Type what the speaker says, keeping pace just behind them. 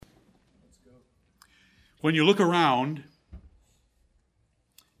When you look around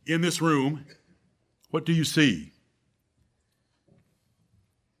in this room, what do you see?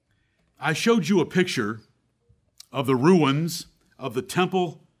 I showed you a picture of the ruins of the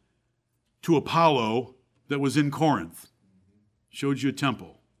temple to Apollo that was in Corinth. Showed you a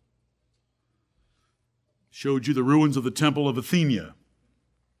temple. Showed you the ruins of the temple of Athena.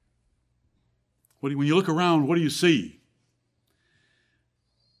 When you look around, what do you see?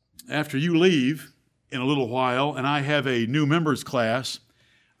 After you leave in a little while, and I have a new members class,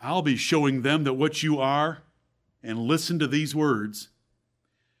 I'll be showing them that what you are, and listen to these words,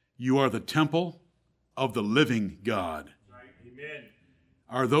 you are the temple of the living God. Amen.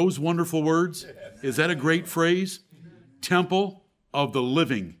 Are those wonderful words? Is that a great phrase? Temple of the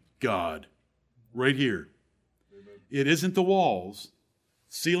living God. Right here. It isn't the walls,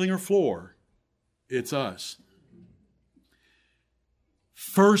 ceiling or floor. It's us.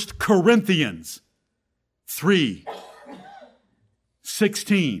 1 Corinthians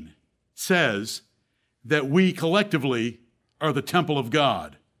 3:16 says that we collectively are the temple of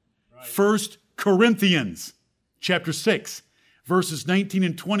God. 1 Corinthians chapter 6, verses 19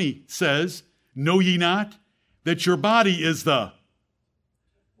 and 20 says, know ye not that your body is the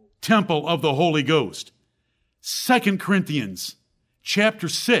temple of the Holy Ghost? 2 Corinthians chapter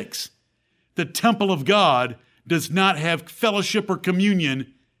 6, the temple of God does not have fellowship or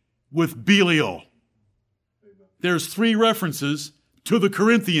communion with Belial. There's 3 references to the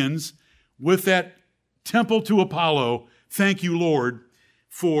Corinthians with that temple to Apollo. Thank you, Lord,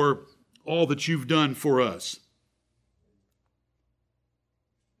 for all that you've done for us.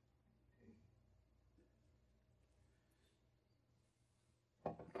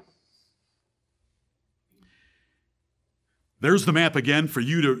 There's the map again for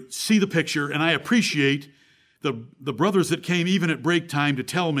you to see the picture, and I appreciate the brothers that came even at break time to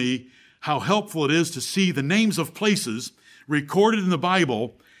tell me how helpful it is to see the names of places recorded in the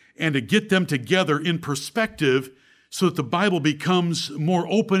Bible and to get them together in perspective so that the Bible becomes more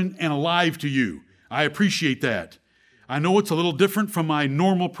open and alive to you. I appreciate that. I know it's a little different from my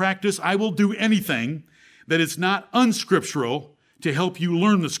normal practice. I will do anything that is not unscriptural to help you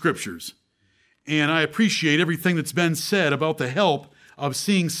learn the Scriptures. And I appreciate everything that's been said about the help of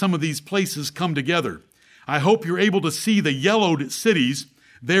seeing some of these places come together. I hope you're able to see the yellowed cities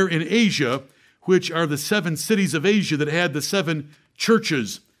there in Asia, which are the 7 cities of Asia that had the 7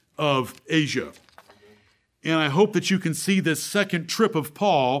 churches of Asia. And I hope that you can see this second trip of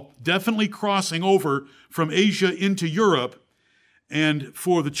Paul definitely crossing over from Asia into Europe, and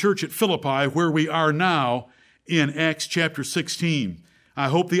for the church at Philippi, where we are now in Acts chapter 16. I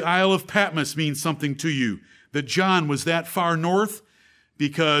hope the Isle of Patmos means something to you, that John was that far north,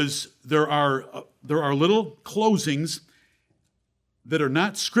 because there are little closings that are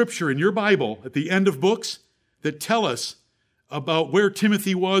not scripture in your Bible at the end of books that tell us about where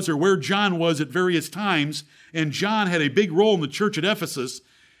Timothy was or where John was at various times. And John had a big role in the church at Ephesus,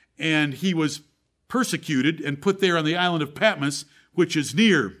 and he was persecuted and put there on the island of Patmos, which is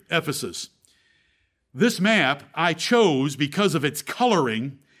near Ephesus. This map I chose because of its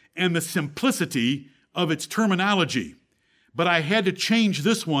coloring and the simplicity of its terminology, but I had to change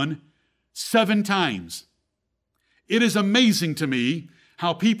this one 7 times. It is amazing to me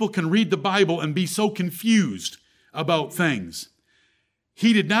how people can read the Bible and be so confused about things.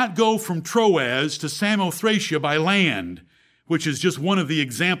 He did not go from Troas to Samothracia by land, which is just one of the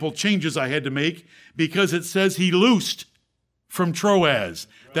example changes I had to make, because it says he loosed from Troas.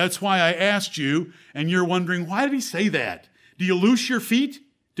 That's why I asked you, and you're wondering, why did he say that? Do you loose your feet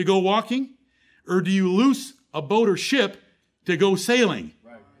to go walking? Or do you loose a boat or ship to go sailing?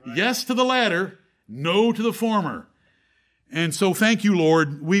 Right. Yes to the latter, no to the former. And so thank you,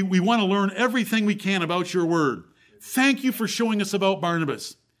 Lord. We want to learn everything we can about your word. Thank you for showing us about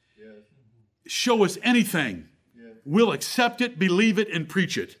Barnabas. Yes. Show us anything. Yes. We'll accept it, believe it, and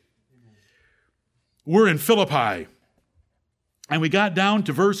preach it. We're in Philippi. And we got down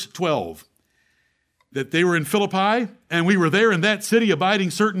to verse 12, that they were in Philippi, and we were there in that city abiding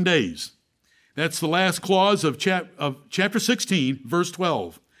certain days. That's the last clause of chapter 16, verse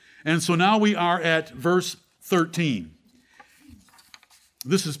 12. And so now we are at verse 13.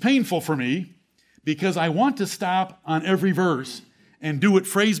 This is painful for me because I want to stop on every verse and do it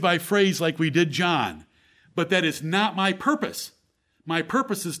phrase by phrase like we did John. But that is not my purpose. My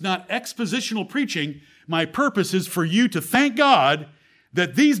purpose is not expositional preaching. My purpose is for you to thank God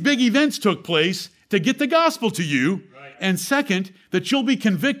that these big events took place to get the gospel to you. Right. And second, that you'll be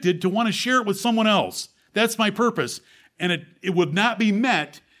convicted to want to share it with someone else. That's my purpose. And it would not be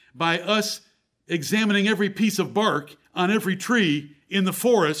met by us examining every piece of bark on every tree in the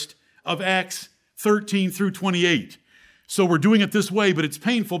forest of Acts 13 through 28. So we're doing it this way, but it's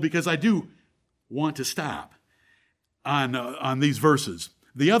painful because I do want to stop on these verses.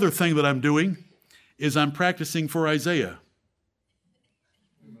 The other thing that I'm doing is I'm practicing for Isaiah.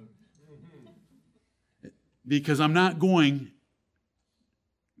 Because I'm not going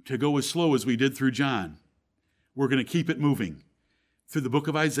to go as slow as we did through John. We're going to keep it moving through the book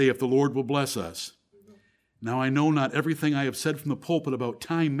of Isaiah if the Lord will bless us. Now I know not everything I have said from the pulpit about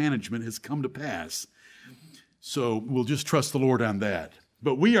time management has come to pass. So we'll just trust the Lord on that.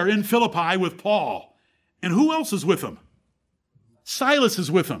 But we are in Philippi with Paul. And who else is with him? Silas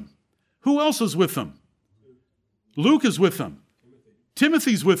is with him. Who else is with him? Luke is with them.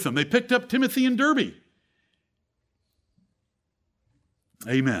 Timothy's with them. They picked up Timothy in Derbe.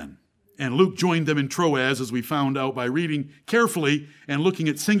 Amen. And Luke joined them in Troas, as we found out by reading carefully and looking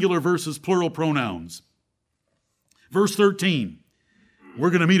at singular versus plural pronouns. Verse 13, we're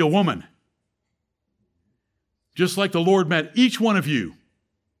going to meet a woman. Just like the Lord met each one of you.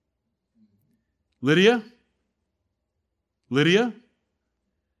 Lydia? Lydia?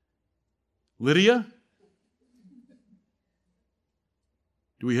 Lydia?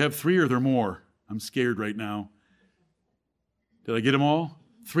 Do we have 3 or are there more? I'm scared right now. Did I get them all?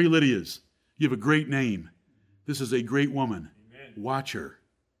 3 Lydias. You have a great name. This is a great woman. Amen. Watch her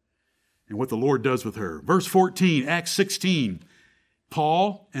and what the Lord does with her. Verse 14, Acts 16.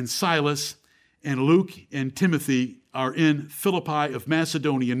 Paul and Silas and Luke and Timothy are in Philippi of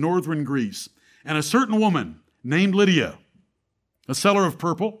Macedonia, northern Greece. And a certain woman named Lydia, a seller of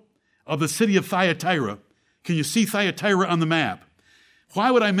purple of the city of Thyatira. Can you see Thyatira on the map?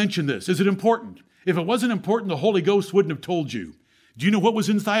 Why would I mention this? Is it important? If it wasn't important, the Holy Ghost wouldn't have told you. Do you know what was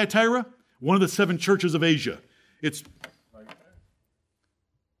in Thyatira? One of the 7 churches of Asia. It's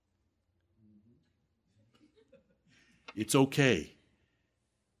okay.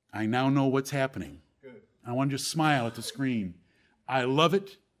 I now know what's happening. Good. I want to just smile at the screen. I love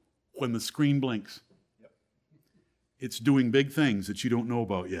it when the screen blinks. Yep. It's doing big things that you don't know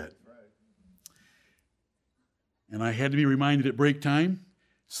about yet. Right. And I had to be reminded at break time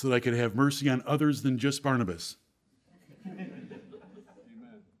so that I could have mercy on others than just Barnabas. Amen.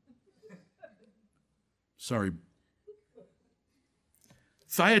 Sorry.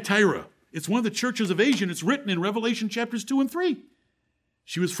 Thyatira. It's one of the churches of Asia, and it's written in Revelation chapters 2 and 3.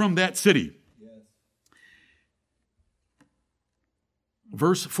 She was from that city. Yes.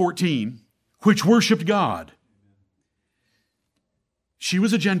 Verse 14, which worshiped God. She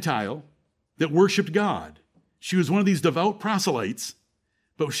was a Gentile that worshiped God. She was one of these devout proselytes,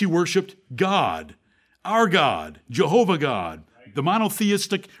 but she worshiped God, our God, Jehovah God, the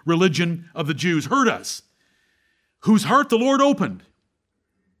monotheistic religion of the Jews. Heard us, whose heart the Lord opened,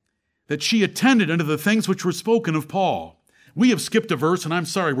 that she attended unto the things which were spoken of Paul. We have skipped a verse, and I'm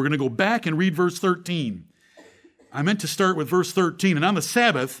sorry. We're going to go back and read verse 13. I meant to start with verse 13. And on the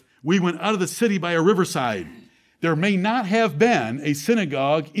Sabbath, we went out of the city by a riverside. There may not have been a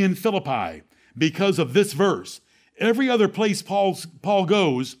synagogue in Philippi because of this verse. Every other place Paul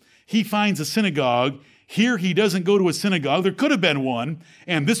goes, he finds a synagogue. Here he doesn't go to a synagogue. There could have been one,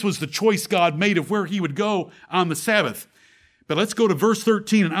 and this was the choice God made of where he would go on the Sabbath. But let's go to verse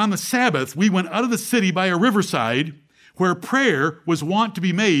 13. And on the Sabbath, we went out of the city by a riverside, where prayer was wont to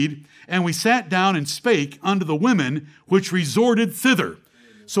be made, and we sat down and spake unto the women which resorted thither.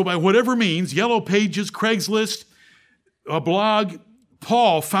 So by whatever means, Yellow Pages, Craigslist, a blog,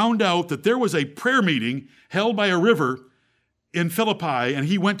 Paul found out that there was a prayer meeting held by a river in Philippi, and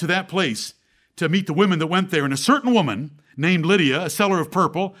he went to that place to meet the women that went there. And a certain woman named Lydia, a seller of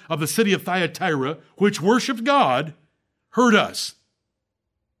purple of the city of Thyatira, which worshiped God, heard us,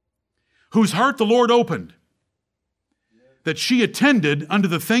 whose heart the Lord opened, that she attended unto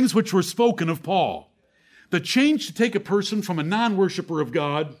the things which were spoken of Paul. The change to take a person from a non-worshiper of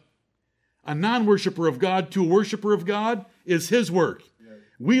God to a worshiper of God is his work.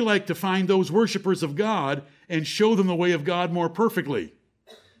 We like to find those worshipers of God and show them the way of God more perfectly.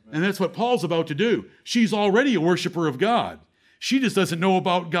 And that's what Paul's about to do. She's already a worshiper of God. She just doesn't know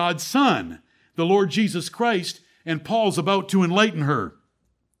about God's Son, the Lord Jesus Christ, and Paul's about to enlighten her.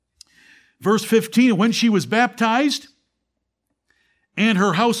 Verse 15, when she was baptized, and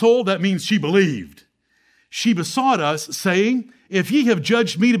her household, that means she believed, she besought us, saying, if ye have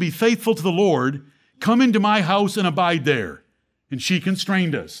judged me to be faithful to the Lord, come into my house and abide there. And she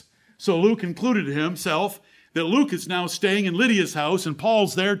constrained us. So Luke included himself that Luke is now staying in Lydia's house, and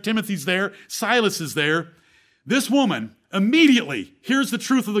Paul's there, Timothy's there, Silas is there. This woman immediately hears the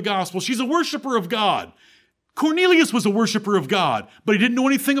truth of the gospel. She's a worshiper of God. Cornelius was a worshiper of God, but he didn't know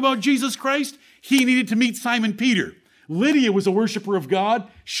anything about Jesus Christ. He needed to meet Simon Peter. Lydia was a worshiper of God.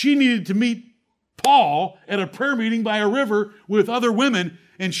 She needed to meet Paul at a prayer meeting by a river with other women,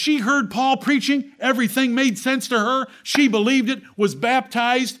 and she heard Paul preaching. Everything made sense to her. She believed it, was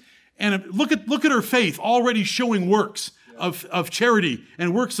baptized, and look at her faith already showing works of charity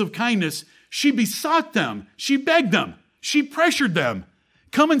and works of kindness. She besought them. She begged them. She pressured them.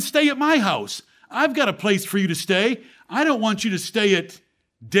 Come and stay at my house. I've got a place for you to stay. I don't want you to stay at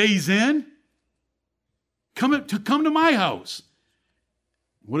Days Inn. Come to my house.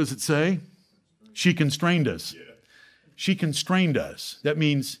 What does it say? She constrained us. She constrained us. That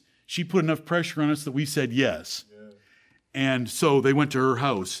means she put enough pressure on us that we said yes. And so they went to her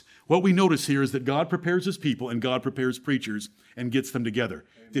house. What we notice here is that God prepares his people and God prepares preachers and gets them together.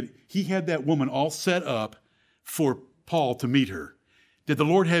 He had that woman all set up for Paul to meet her. Did the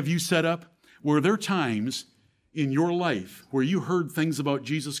Lord have you set up? Were there times in your life where you heard things about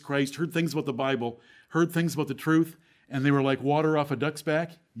Jesus Christ, heard things about the Bible, heard things about the truth, and they were like water off a duck's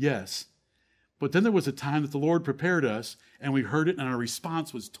back? Yes. But then there was a time that the Lord prepared us, and we heard it, and our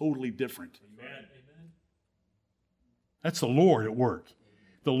response was totally different. Amen. That's the Lord at work.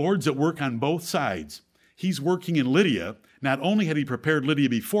 The Lord's at work on both sides. He's working in Lydia. Not only had he prepared Lydia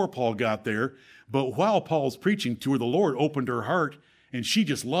before Paul got there, but while Paul's preaching to her, the Lord opened her heart, and she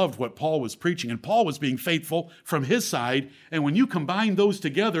just loved what Paul was preaching. And Paul was being faithful from his side. And when you combine those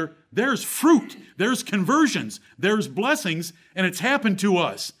together, there's fruit, there's conversions, there's blessings, and it's happened to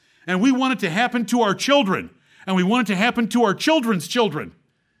us. And we want it to happen to our children. And we want it to happen to our children's children.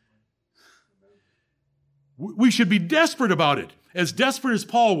 We should be desperate about it. As desperate as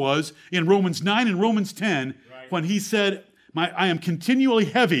Paul was in Romans 9 and Romans 10, when he said, I am continually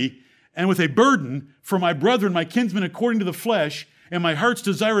heavy and with a burden for my brethren, my kinsmen according to the flesh, and my heart's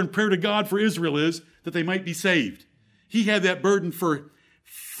desire and prayer to God for Israel is that they might be saved. He had that burden for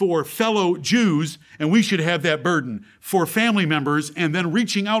fellow Jews, and we should have that burden for family members, and then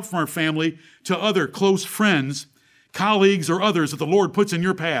reaching out from our family to other close friends, colleagues, or others that the Lord puts in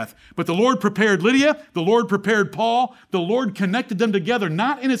your path. But the Lord prepared Lydia, the Lord prepared Paul, the Lord connected them together,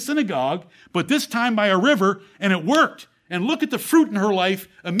 not in a synagogue, but this time by a river, and it worked. And look at the fruit in her life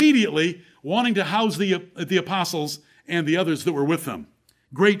immediately, wanting to house the apostles and the others that were with them.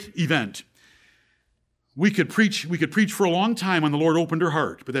 Great event. We could preach for a long time on the Lord opened her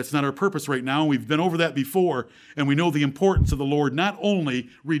heart, but that's not our purpose right now. We've been over that before, and we know the importance of the Lord not only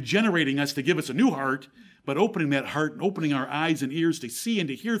regenerating us to give us a new heart, but opening that heart and opening our eyes and ears to see and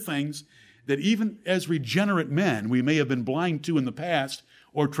to hear things that even as regenerate men we may have been blind to in the past,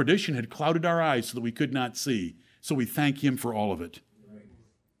 or tradition had clouded our eyes so that we could not see. So we thank him for all of it.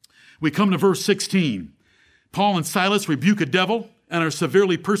 We come to verse 16. Paul and Silas rebuke a devil and are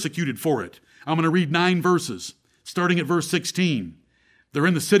severely persecuted for it. I'm going to read 9 verses, starting at verse 16. They're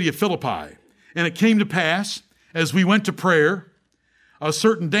in the city of Philippi. And it came to pass, as we went to prayer, a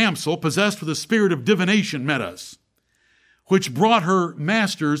certain damsel possessed with a spirit of divination met us, which brought her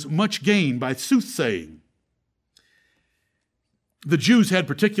masters much gain by soothsaying. The Jews had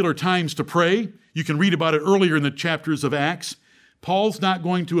particular times to pray. You can read about it earlier in the chapters of Acts. Paul's not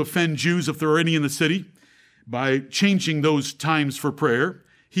going to offend Jews if there are any in the city by changing those times for prayer.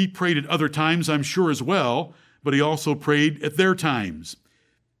 He prayed at other times, I'm sure, as well, but he also prayed at their times.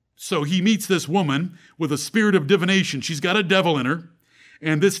 So he meets this woman with a spirit of divination. She's got a devil in her,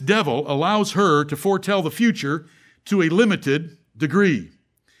 and this devil allows her to foretell the future to a limited degree.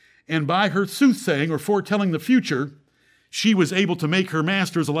 And by her soothsaying or foretelling the future, she was able to make her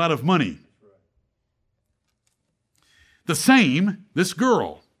masters a lot of money. The same, this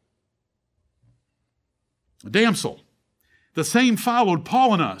girl, a damsel, the same followed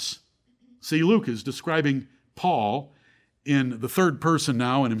Paul and us. See, Luke is describing Paul in the third person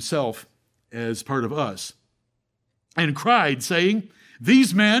now and himself as part of us. And cried, saying,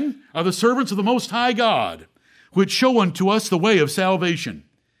 These men are the servants of the Most High God, which show unto us the way of salvation.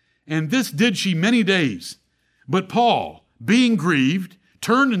 And this did she many days. But Paul, being grieved,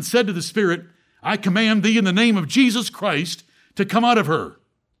 turned and said to the Spirit, I command thee in the name of Jesus Christ to come out of her.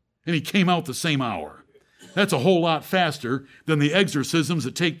 And he came out the same hour. That's a whole lot faster than the exorcisms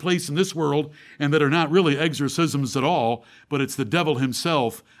that take place in this world and that are not really exorcisms at all, but it's the devil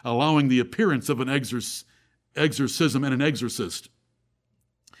himself allowing the appearance of an exorcism and an exorcist.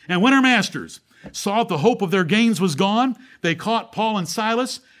 And when her masters saw that the hope of their gains was gone, they caught Paul and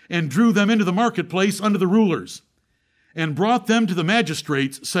Silas and drew them into the marketplace unto the rulers and brought them to the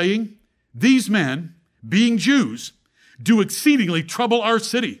magistrates, saying, These men, being Jews, do exceedingly trouble our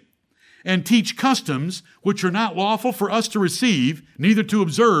city, and teach customs which are not lawful for us to receive, neither to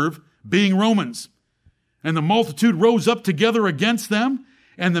observe, being Romans. And the multitude rose up together against them,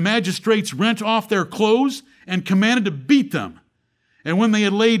 and the magistrates rent off their clothes, and commanded to beat them. And when they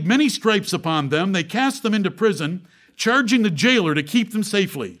had laid many stripes upon them, they cast them into prison, charging the jailer to keep them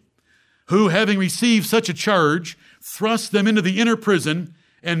safely, who, having received such a charge, thrust them into the inner prison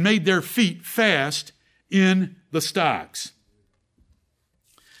and made their feet fast in the stocks.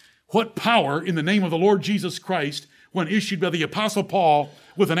 What power in the name of the Lord Jesus Christ when issued by the Apostle Paul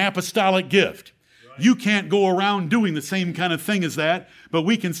with an apostolic gift. You can't go around doing the same kind of thing as that, but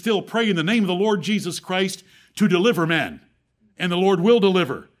we can still pray in the name of the Lord Jesus Christ to deliver men. And the Lord will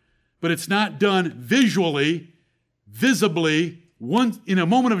deliver. But it's not done visually, visibly, in a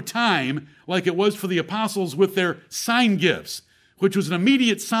moment of time, like it was for the apostles with their sign gifts, which was an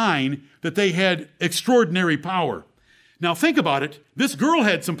immediate sign that they had extraordinary power. Now think about it. This girl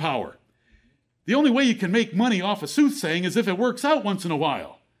had some power. The only way you can make money off of soothsaying is if it works out once in a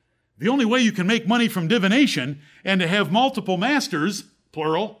while. The only way you can make money from divination and to have multiple masters,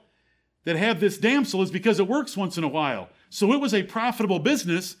 plural, that have this damsel is because it works once in a while. So it was a profitable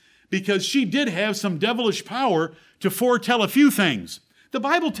business because she did have some devilish power to foretell a few things. The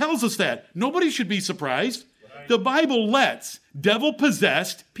Bible tells us that. Nobody should be surprised. Right. The Bible lets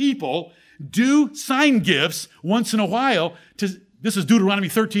devil-possessed people do sign gifts once in a while. This is Deuteronomy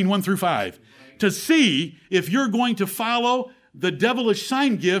 13, 1 through 5. Right. To see if you're going to follow the devilish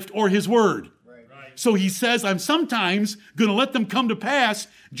sign gift or his word. Right. So he says, I'm sometimes going to let them come to pass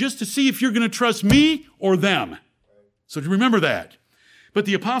just to see if you're going to trust me or them. So remember that. But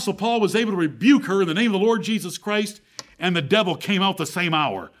the Apostle Paul was able to rebuke her in the name of the Lord Jesus Christ, and the devil came out the same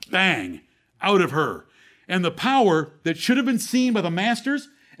hour. Bang! Out of her. And the power that should have been seen by the masters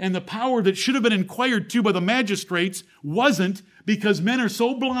and the power that should have been inquired to by the magistrates wasn't, because men are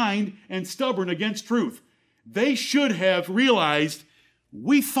so blind and stubborn against truth. They should have realized,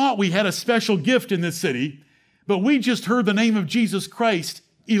 we thought we had a special gift in this city, but we just heard the name of Jesus Christ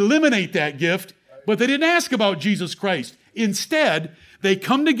eliminate that gift, but they didn't ask about Jesus Christ. Instead, they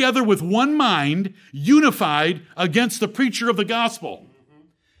come together with one mind, unified against the preacher of the gospel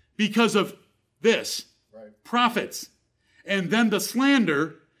because of this, prophets, and then the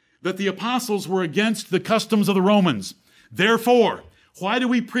slander that the apostles were against the customs of the Romans. Therefore, why do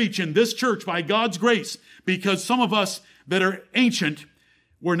we preach in this church by God's grace? Because some of us that are ancient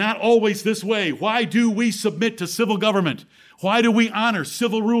were not always this way. Why do we submit to civil government? Why do we honor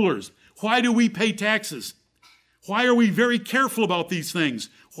civil rulers? Why do we pay taxes? Why are we very careful about these things?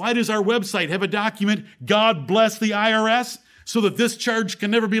 Why does our website have a document, God bless the IRS, so that this charge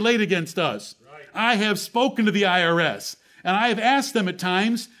can never be laid against us? Right. I have spoken to the IRS, and I have asked them at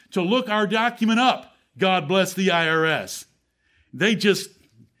times to look our document up, God bless the IRS. They just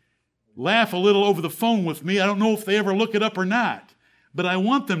laugh a little over the phone with me. I don't know if they ever look it up or not, but I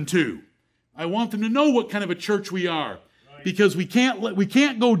want them to. I want them to know what kind of a church we are, because we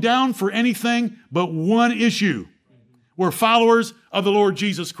can't go down for anything but one issue. We're followers of the Lord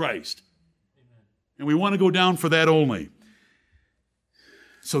Jesus Christ. And we want to go down for that only.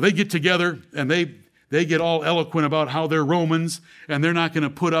 So they get together and they get all eloquent about how they're Romans and they're not going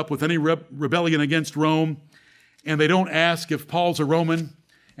to put up with any rebellion against Rome. And they don't ask if Paul's a Roman,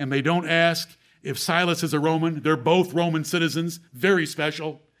 and they don't ask if Silas is a Roman. They're both Roman citizens. Very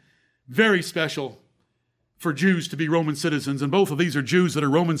special for Jews to be Roman citizens. And both of these are Jews that are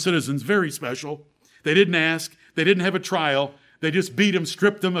Roman citizens. Very special. They didn't ask. They didn't have a trial. They just beat them,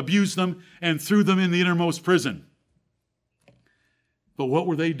 stripped them, abused them, and threw them in the innermost prison. But what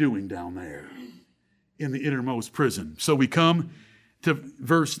were they doing down there in the innermost prison? So we come to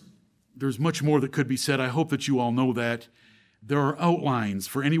verse. There's much more that could be said. I hope that you all know that. There are outlines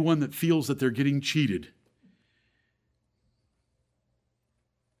for anyone that feels that they're getting cheated.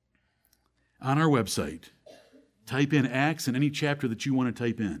 On our website, type in Acts in any chapter that you want to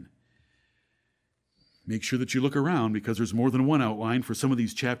type in. Make sure that you look around, because there's more than one outline for some of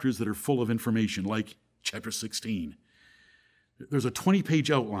these chapters that are full of information, like chapter 16. There's a 20-page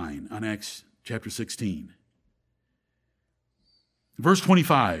outline on Acts chapter 16. Verse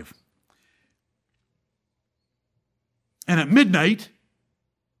 25. And at midnight,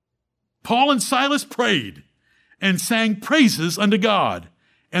 Paul and Silas prayed and sang praises unto God,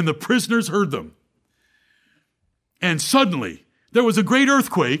 and the prisoners heard them. And suddenly there was a great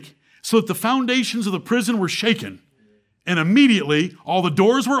earthquake, so that the foundations of the prison were shaken. And immediately all the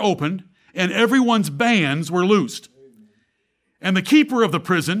doors were opened, and everyone's bands were loosed. And the keeper of the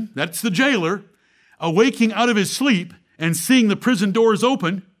prison, that's the jailer, awaking out of his sleep and seeing the prison doors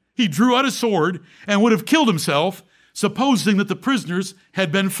open, he drew out a sword and would have killed himself, supposing that the prisoners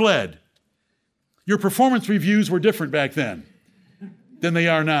had been fled. Your performance reviews were different back then than they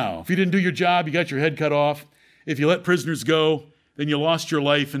are now. If you didn't do your job, you got your head cut off. If you let prisoners go, then you lost your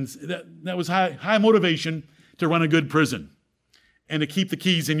life. And that was high motivation to run a good prison. and to keep the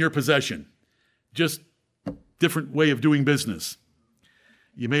keys in your possession. Just different way of doing business.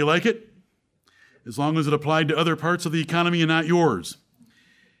 You may like it, as long as it applied to other parts of the economy and not yours.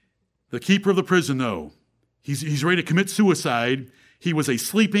 The keeper of the prison, though, he's ready to commit suicide. He was a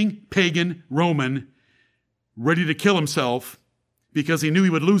sleeping pagan Roman, ready to kill himself because he knew he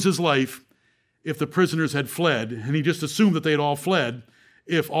would lose his life if the prisoners had fled, and he just assumed that they had all fled.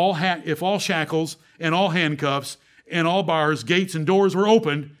 If all shackles and all handcuffs and all bars, gates, and doors were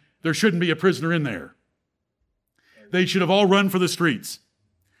opened, there shouldn't be a prisoner in there. They should have all run for the streets.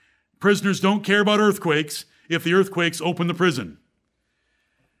 Prisoners don't care about earthquakes if the earthquakes open the prison.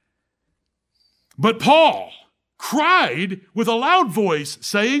 But Paul cried with a loud voice,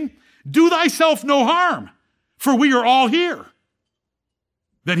 saying, "Do thyself no harm, for we are all here."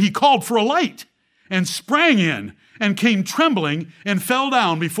 Then he called for a light and sprang in and came trembling and fell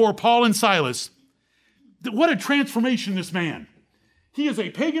down before Paul and Silas. What a transformation, this man. He is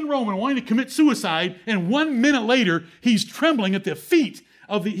a pagan Roman wanting to commit suicide, and 1 minute later, he's trembling at the feet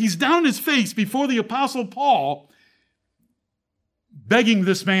he's down on his face before the Apostle Paul, begging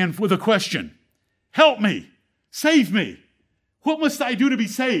this man with a question. Help me. Save me. What must I do to be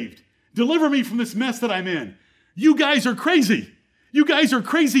saved? Deliver me from this mess that I'm in. You guys are crazy. You guys are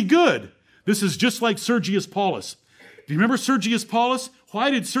crazy good. This is just like Sergius Paulus. Do you remember Sergius Paulus?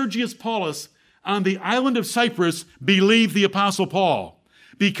 Why did Sergius Paulus on the island of Cyprus believe the Apostle Paul?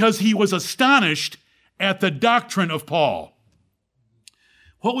 Because he was astonished at the doctrine of Paul.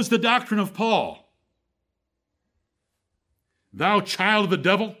 What was the doctrine of Paul? Thou child of the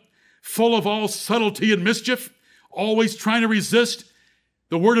devil, full of all subtlety and mischief, always trying to resist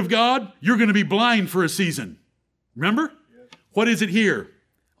the word of God, you're going to be blind for a season. Remember? Yes. What is it here?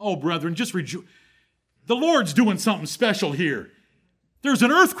 Oh, brethren, just rejoice. The Lord's doing something special here. There's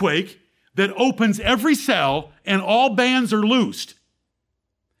an earthquake that opens every cell and all bands are loosed.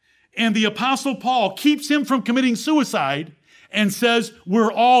 And the Apostle Paul keeps him from committing suicide and says,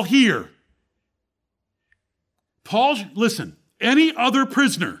 we're all here. Paul, listen, any other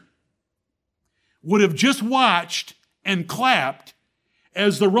prisoner would have just watched and clapped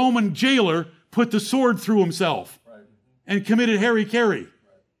as the Roman jailer put the sword through himself and committed hara-kiri.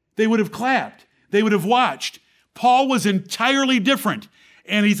 They would have clapped. They would have watched. Paul was entirely different.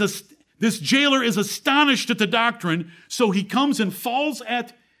 And this jailer is astonished at the doctrine, so he comes and falls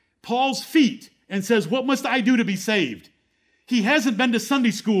at Paul's feet and says, what must I do to be saved? He hasn't been to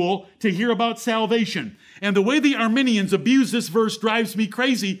Sunday school to hear about salvation. And the way the Arminians abuse this verse drives me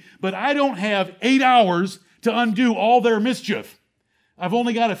crazy, but I don't have 8 hours to undo all their mischief. I've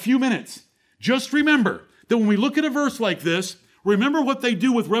only got a few minutes. Just remember that when we look at a verse like this, remember what they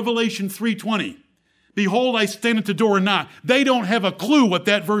do with Revelation 3:20. Behold, I stand at the door and knock. They don't have a clue what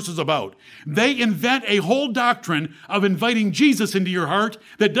that verse is about. They invent a whole doctrine of inviting Jesus into your heart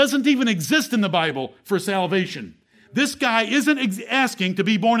that doesn't even exist in the Bible for salvation. This guy isn't asking to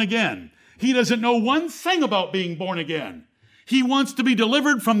be born again. He doesn't know one thing about being born again. He wants to be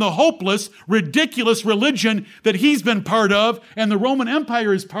delivered from the hopeless, ridiculous religion that he's been part of and the Roman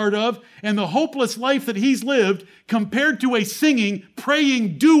Empire is part of, and the hopeless life that he's lived compared to a singing,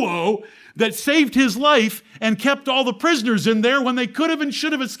 praying duo that saved his life and kept all the prisoners in there when they could have and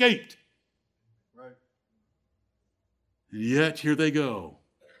should have escaped. Right. And yet, here they go.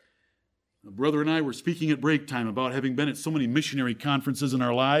 My brother and I were speaking at break time about having been at so many missionary conferences in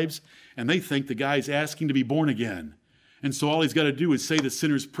our lives, and they think the guy's asking to be born again. And so all he's got to do is say the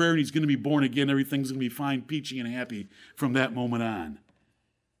sinner's prayer, and he's going to be born again. Everything's going to be fine, peachy, and happy from that moment on.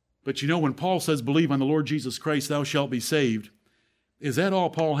 But you know, when Paul says, believe on the Lord Jesus Christ, thou shalt be saved, is that all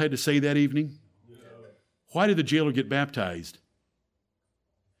Paul had to say that evening? No. Why did the jailer get baptized?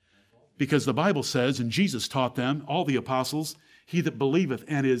 Because the Bible says, and Jesus taught them, all the apostles, he that believeth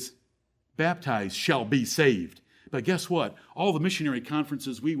and is baptized shall be saved. But guess what? All the missionary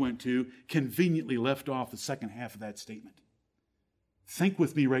conferences we went to conveniently left off the second half of that statement. Think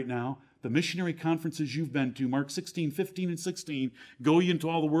with me right now. The missionary conferences you've been to, Mark 16, 15, and 16, go ye into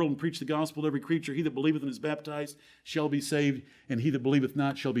all the world and preach the gospel to every creature. He that believeth and is baptized shall be saved, and he that believeth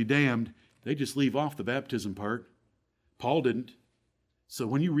not shall be damned. They just leave off the baptism part. Paul didn't. So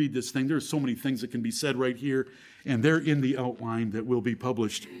when you read this thing, there's so many things that can be said right here, and they're in the outline that will be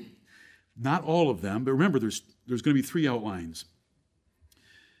published. Not all of them, but remember, there's going to be 3 outlines.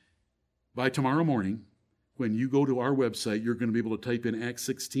 By tomorrow morning, when you go to our website, you're going to be able to type in Acts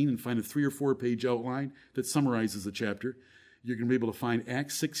 16 and find a 3 or 4 page outline that summarizes the chapter. You're going to be able to find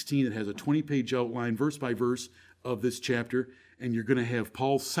Acts 16 that has a 20-page outline, verse by verse, of this chapter, and you're going to have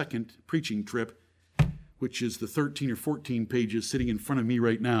Paul's second preaching trip, which is the 13 or 14 pages sitting in front of me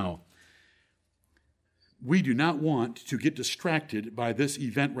right now. we do not want to get distracted by this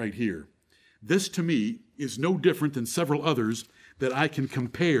event right here. This, to me, is no different than several others that I can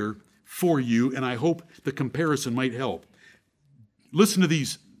compare for you, and I hope the comparison might help. Listen to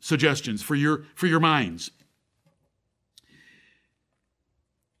these suggestions for your minds.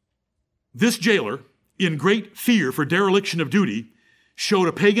 This jailer, in great fear for dereliction of duty, showed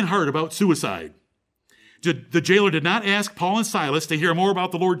a pagan heart about suicide. The jailer did not ask Paul and Silas to hear more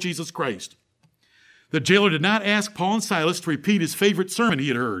about the Lord Jesus Christ. The jailer did not ask Paul and Silas to repeat his favorite sermon he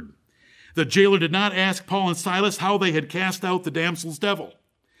had heard. The jailer did not ask Paul and Silas how they had cast out the damsel's devil.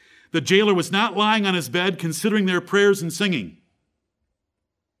 The jailer was not lying on his bed considering their prayers and singing.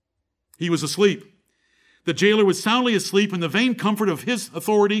 He was asleep. The jailer was soundly asleep in the vain comfort of his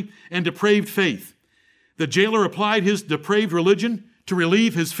authority and depraved faith. The jailer applied his depraved religion to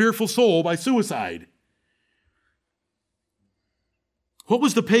relieve his fearful soul by suicide. What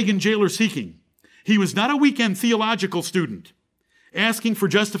was the pagan jailer seeking? He was not a weekend theological student asking for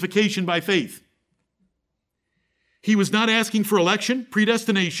justification by faith. He was not asking for election,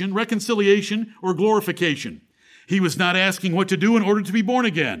 predestination, reconciliation, or glorification. He was not asking what to do in order to be born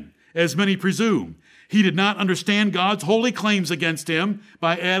again, as many presume. He did not understand God's holy claims against him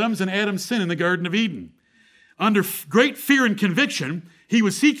by Adam's and Adam's sin in the Garden of Eden. Under great fear and conviction, he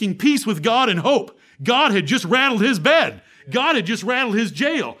was seeking peace with God and hope. God had just rattled his bed. God had just rattled his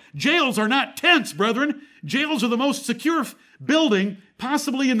jail. Jails are not tents, brethren. Jails are the most secure building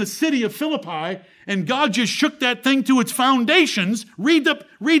possibly in the city of Philippi, and God just shook that thing to its foundations, read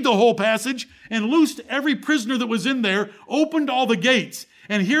the whole passage, and loosed every prisoner that was in there, opened all the gates.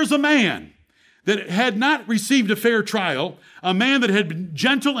 And here's a man that had not received a fair trial, a man that had been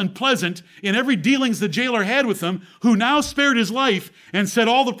gentle and pleasant in every dealings the jailer had with him, who now spared his life and said,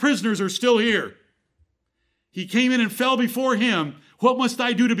 all the prisoners are still here. He came in and fell before him. What must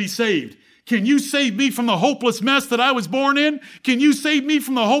I do to be saved? Can you save me from the hopeless mess that I was born in? Can you save me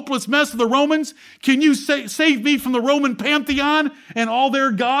from the hopeless mess of the Romans? Can you save me from the Roman pantheon and all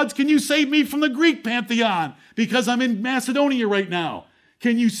their gods? Can you save me from the Greek pantheon because I'm in Macedonia right now?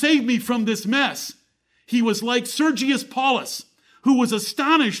 Can you save me from this mess? He was like Sergius Paulus, who was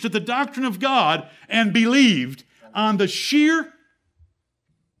astonished at the doctrine of God and believed on the sheer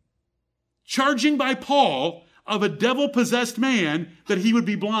charging by Paul of a devil-possessed man that he would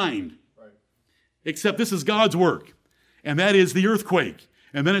be blind. Except this is God's work, and that is the earthquake.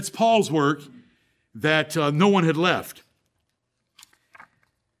 And then it's Paul's work that no one had left.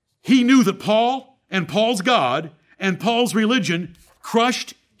 He knew that Paul and Paul's God and Paul's religion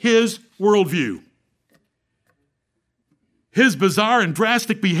crushed his worldview. His bizarre and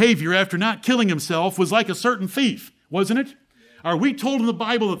drastic behavior after not killing himself was like a certain thief, wasn't it? Are we told in the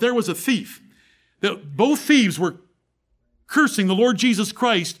Bible that there was a thief? That both thieves were cursing the Lord Jesus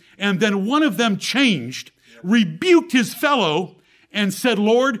Christ, and then one of them changed, rebuked his fellow, and said,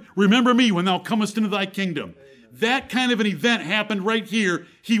 Lord, remember me when thou comest into thy kingdom. That kind of an event happened right here.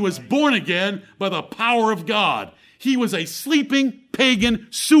 He was born again by the power of God. He was a sleeping, pagan,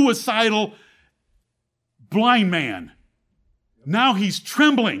 suicidal, blind man. Now he's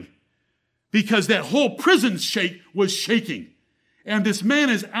trembling because that whole prison was shaking. And this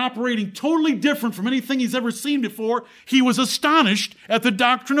man is operating totally different from anything he's ever seen before. He was astonished at the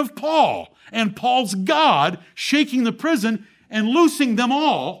doctrine of Paul and Paul's God shaking the prison and loosing them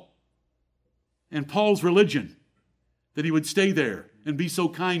all, and Paul's religion, that he would stay there and be so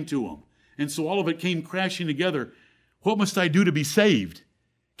kind to them. And so all of it came crashing together. What must I do to be saved?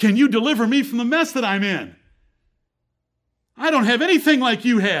 Can you deliver me from the mess that I'm in? I don't have anything like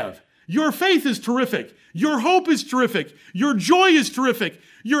you have. Your faith is terrific. Your hope is terrific. Your joy is terrific.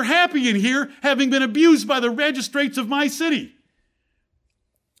 You're happy in here, having been abused by the magistrates of my city.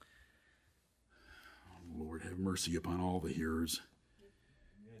 Oh, Lord, have mercy upon all the hearers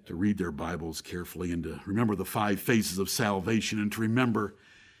to read their Bibles carefully and to remember the 5 phases of salvation, and to remember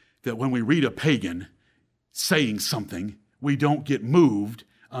that when we read a pagan saying something, we don't get moved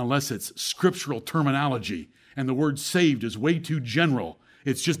unless it's scriptural terminology. And the word saved is way too general.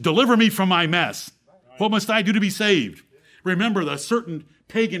 It's just, deliver me from my mess. What must I do to be saved? Remember, a certain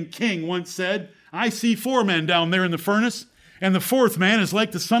pagan king once said, I see 4 men down there in the furnace, and the 4th man is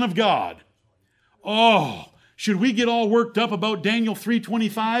like the Son of God. Oh, should we get all worked up about Daniel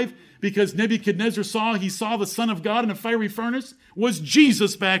 3:25? Because Nebuchadnezzar saw the Son of God in a fiery furnace? Was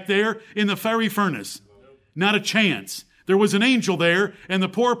Jesus back there in the fiery furnace? Not a chance. There was an angel there, and the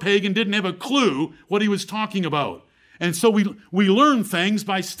poor pagan didn't have a clue what he was talking about. And so we learn things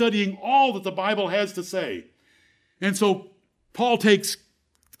by studying all that the Bible has to say. And so Paul takes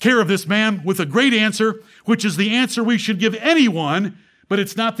care of this man with a great answer, which is the answer we should give anyone But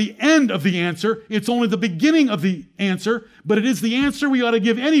it's not the end of the answer. It's only the beginning of the answer. But it is the answer we ought to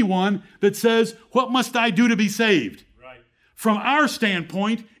give anyone that says, what must I do to be saved? Right. From our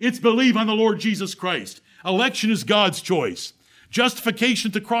standpoint, it's believe on the Lord Jesus Christ. Election is God's choice. Justification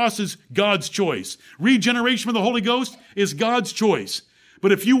at the cross is God's choice. Regeneration of the Holy Ghost is God's choice.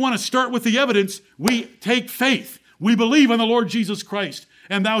 But if you want to start with the evidence, we take faith. We believe on the Lord Jesus Christ,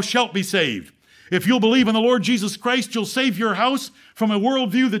 and thou shalt be saved. If you'll believe in the Lord Jesus Christ, you'll save your house from a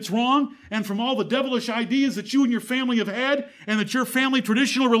worldview that's wrong and from all the devilish ideas that you and your family have had and that your family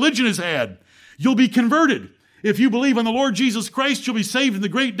traditional religion has had. You'll be converted. If you believe in the Lord Jesus Christ, you'll be saved in the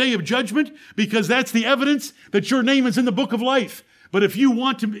great day of judgment because that's the evidence that your name is in the book of life. But if you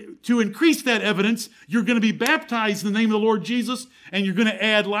want to increase that evidence, you're going to be baptized in the name of the Lord Jesus and you're going to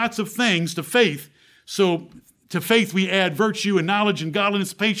add lots of things to faith. So to faith we add virtue and knowledge and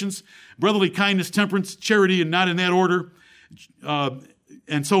godliness, patience, brotherly kindness, temperance, charity, and not in that order,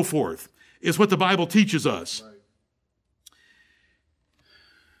 and so forth, is what the Bible teaches us. Right.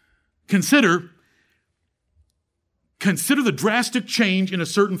 Consider the drastic change in a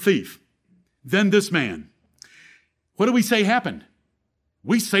certain thief. Then this man. What do we say happened?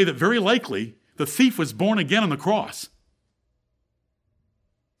 We say that very likely the thief was born again on the cross.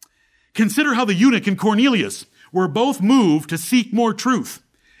 Consider how the eunuch and Cornelius were both moved to seek more truth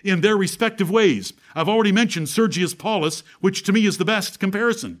in their respective ways. I've already mentioned Sergius Paulus, which to me is the best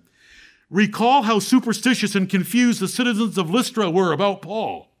comparison. Recall how superstitious and confused the citizens of Lystra were about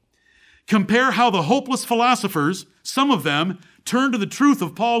Paul. Compare how the hopeless philosophers, some of them, turned to the truth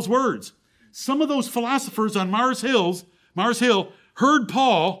of Paul's words. Some of those philosophers on Mars Hill, heard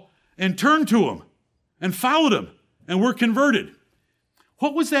Paul and turned to him and followed him and were converted.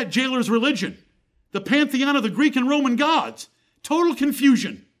 What was that jailer's religion? The pantheon of the Greek and Roman gods. Total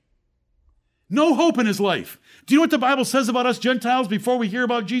confusion. No hope in his life. Do you know what the Bible says about us Gentiles before we hear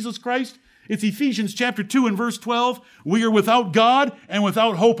about Jesus Christ? It's Ephesians chapter 2 and verse 12. We are without God and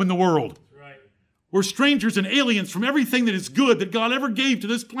without hope in the world. Right. We're strangers and aliens from everything that is good that God ever gave to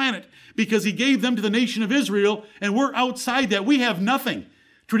this planet because he gave them to the nation of Israel, and we're outside that. We have nothing.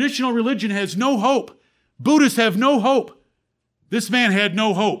 Traditional religion has no hope. Buddhists have no hope. This man had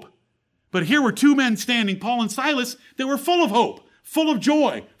no hope. But here were two men standing, Paul and Silas, that were full of hope, full of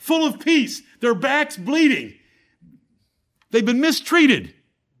joy, full of peace. Their backs bleeding. They've been mistreated.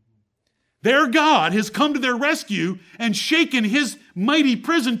 Their God has come to their rescue and shaken his mighty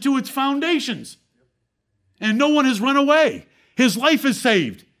prison to its foundations. And no one has run away. His life is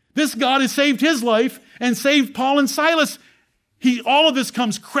saved. This God has saved his life and saved Paul and Silas. All of this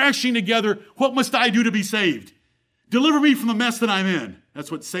comes crashing together. What must I do to be saved? Deliver me from the mess that I'm in. That's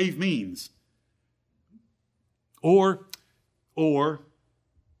what save means. Or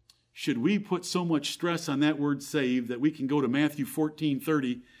should we put so much stress on that word save that we can go to Matthew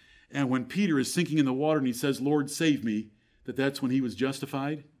 14:30, and when Peter is sinking in the water and he says, Lord, save me, that's when he was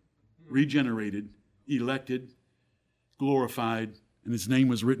justified, regenerated, elected, glorified, and his name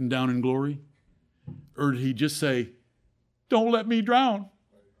was written down in glory? Or did he just say, don't let me drown?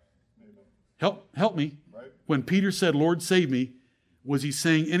 Help me. When Peter said, Lord, save me, was he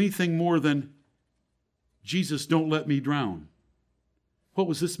saying anything more than, Jesus, don't let me drown? What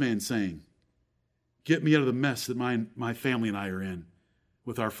was this man saying? Get me out of the mess that my family and I are in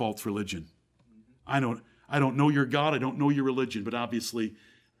with our false religion. I don't know your God, I don't know your religion, but obviously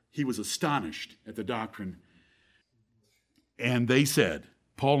he was astonished at the doctrine. And they said,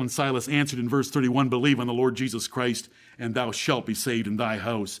 Paul and Silas answered in verse 31, believe on the Lord Jesus Christ, and thou shalt be saved in thy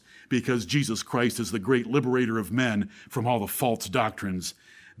house, because Jesus Christ is the great liberator of men from all the false doctrines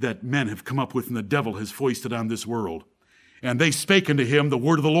that men have come up with and the devil has foisted on this world. And they spake unto him the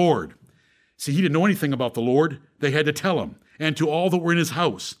word of the Lord. See, he didn't know anything about the Lord. They had to tell him, and to all that were in his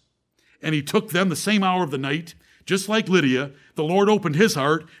house. And he took them the same hour of the night, just like Lydia. The Lord opened his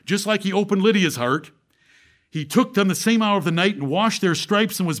heart, just like he opened Lydia's heart. He took them the same hour of the night and washed their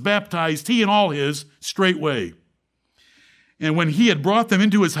stripes and was baptized, he and all his, straightway. And when he had brought them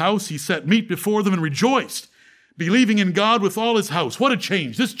into his house, he set meat before them and rejoiced, believing in God with all his house. What a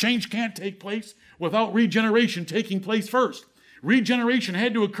change. This change can't take place without regeneration taking place first. Regeneration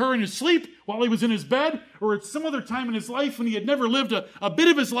had to occur in his sleep while he was in his bed, or at some other time in his life when he had never lived a bit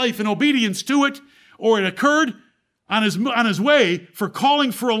of his life in obedience to it, or it occurred on his way for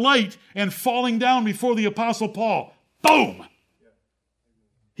calling for a light and falling down before the Apostle Paul. Boom!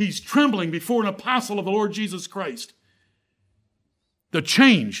 He's trembling before an apostle of the Lord Jesus Christ. The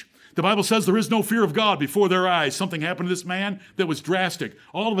change. The Bible says there is no fear of God before their eyes. Something happened to this man that was drastic.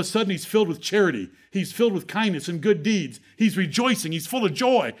 All of a sudden, he's filled with charity. He's filled with kindness and good deeds. He's rejoicing. He's full of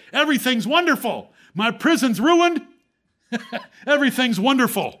joy. Everything's wonderful. My prison's ruined. Everything's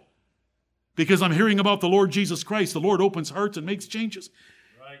wonderful because I'm hearing about the Lord Jesus Christ. The Lord opens hearts and makes changes.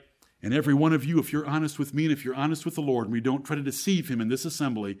 Right. And every one of you, if you're honest with me and if you're honest with the Lord, and we don't try to deceive him in this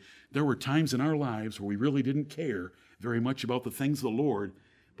assembly, there were times in our lives where we really didn't care very much about the things of the Lord,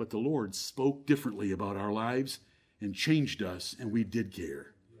 but the Lord spoke differently about our lives and changed us, and we did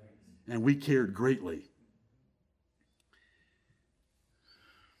care. And we cared greatly.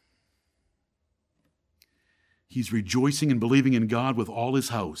 He's rejoicing and believing in God with all his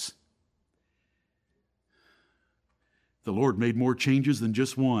house. The Lord made more changes than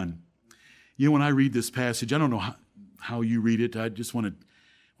just one. You know, when I read this passage, I don't know how you read it. When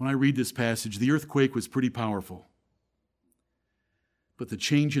I read this passage, the earthquake was pretty powerful. But the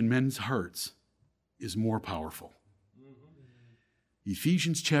change in men's hearts is more powerful.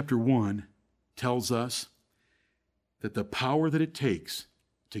 Ephesians chapter 1 tells us that the power that it takes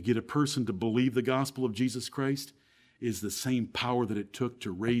to get a person to believe the gospel of Jesus Christ is the same power that it took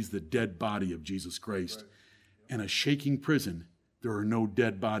to raise the dead body of Jesus Christ. Right. In a shaking prison, there are no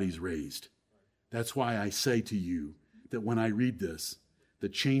dead bodies raised. That's why I say to you that when I read this, the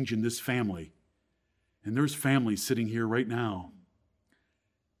change in this family, and there's families sitting here right now.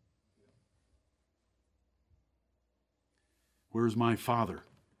 Where's my father,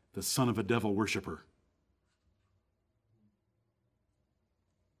 the son of a devil worshiper?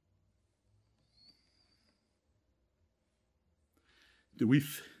 Do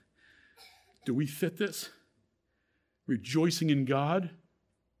we fit this? Rejoicing in God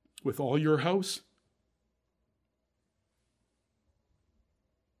with all your house?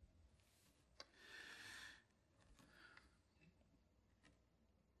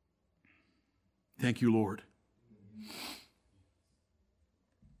 Thank you, Lord.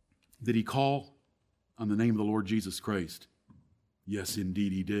 Did he call on the name of the Lord Jesus Christ? Yes,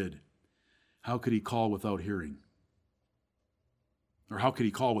 indeed he did. How could he call without hearing? Or how could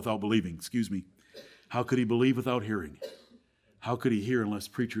he call without believing? Excuse me. How could he believe without hearing? How could he hear unless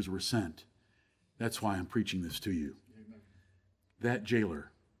preachers were sent? That's why I'm preaching this to you. Amen. That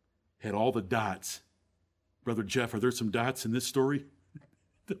jailer had all the dots. Brother Jeff, are there some dots in this story?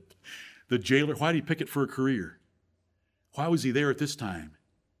 The jailer, why did he pick it for a career? Why was he there at this time?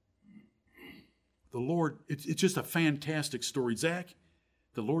 The Lord, it's just a fantastic story. Zach,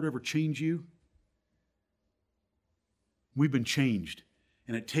 the Lord ever change you? We've been changed.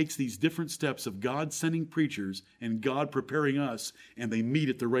 And it takes these different steps of God sending preachers and God preparing us, and they meet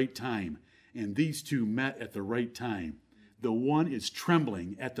at the right time. And these two met at the right time. The one is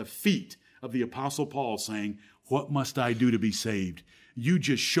trembling at the feet of the Apostle Paul saying, "What must I do to be saved? You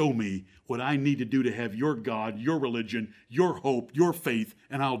just show me what I need to do to have your God, your religion, your hope, your faith,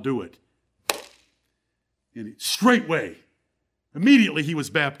 and I'll do it." And straightway, immediately he was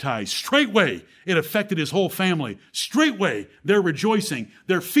baptized. Straightway, it affected his whole family. Straightway, they're rejoicing.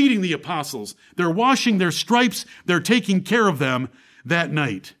 They're feeding the apostles. They're washing their stripes. They're taking care of them that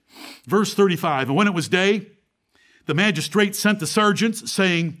night. Verse 35, and when it was day, the magistrate sent the sergeants,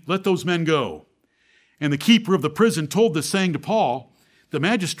 saying, "Let those men go." And the keeper of the prison told this saying to Paul, "The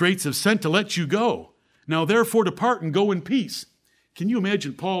magistrates have sent to let you go. Now therefore depart and go in peace." Can you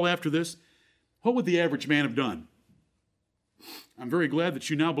imagine Paul after this? What would the average man have done? "I'm very glad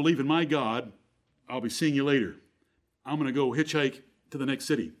that you now believe in my God. I'll be seeing you later. I'm going to go hitchhike to the next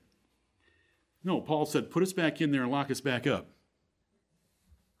city." No, Paul said, "Put us back in there and lock us back up."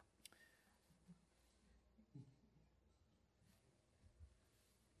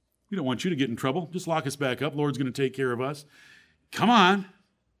 We don't want you to get in trouble. Just lock us back up. Lord's going to take care of us. Come on.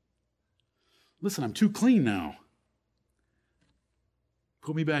 Listen, I'm too clean now.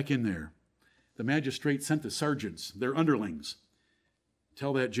 Put me back in there. The magistrate sent the sergeants, their underlings.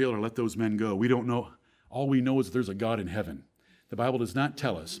 "Tell that jailer, let those men go." We don't know. All we know is there's a God in heaven. The Bible does not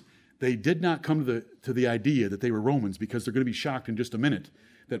tell us. They did not come to the idea that they were Romans, because they're going to be shocked in just a minute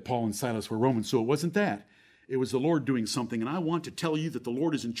that Paul and Silas were Romans. So it wasn't that. It was the Lord doing something. And I want to tell you that the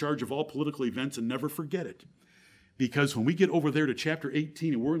Lord is in charge of all political events, and never forget it. Because when we get over there to chapter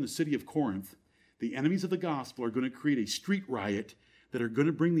 18 and we're in the city of Corinth, the enemies of the gospel are going to create a street riot that are going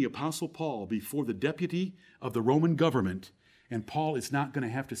to bring the Apostle Paul before the deputy of the Roman government. And Paul is not going to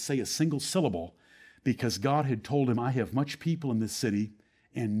have to say a single syllable, because God had told him, "I have much people in this city,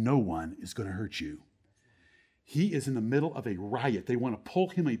 and no one is going to hurt you." He is in the middle of a riot. They want to pull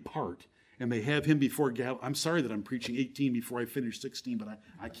him apart, and they have him before I'm sorry that I'm preaching 18 before I finish 16, but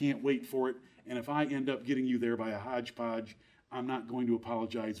I can't wait for it. And if I end up getting you there by a hodgepodge, I'm not going to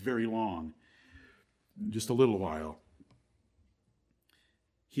apologize very long. Just a little while.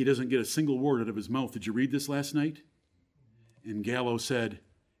 He doesn't get a single word out of his mouth. Did you read this last night? And Gallo said,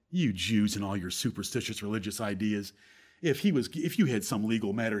 "You Jews and all your superstitious religious ideas, if you had some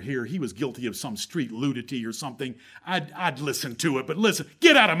legal matter here, he was guilty of some street nudity or something, I'd listen to it. But listen,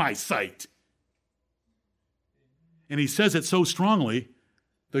 get out of my sight. And he says it so strongly,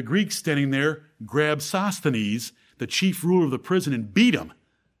 the Greeks standing there grabbed Sosthenes, the chief ruler of the prison, and beat him.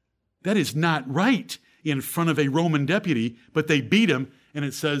 That is not right in front of a Roman deputy, but they beat him, and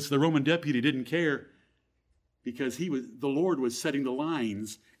it says the Roman deputy didn't care because the Lord was setting the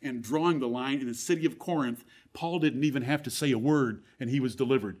lines and drawing the line in the city of Corinth. Paul didn't even have to say a word, and he was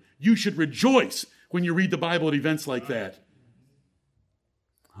delivered. You should rejoice when you read the Bible at events like that.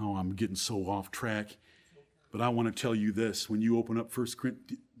 Oh, I'm getting so off track. But I want to tell you this. When you open up 1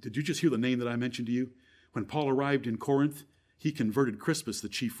 Corinthians, did you just hear the name that I mentioned to you? When Paul arrived in Corinth, he converted Crispus, the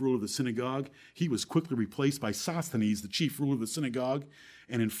chief ruler of the synagogue. He was quickly replaced by Sosthenes, the chief ruler of the synagogue.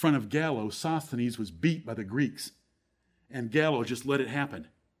 And in front of Gallo, Sosthenes was beat by the Greeks. And Gallo just let it happen.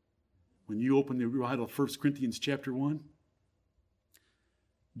 When you open the Bible, 1 Corinthians chapter 1,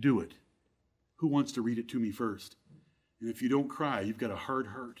 do it. Who wants to read it to me first? And if you don't cry, you've got a hard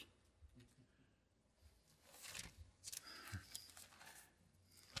heart.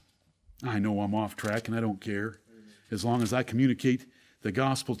 I know I'm off track, and I don't care. As long as I communicate the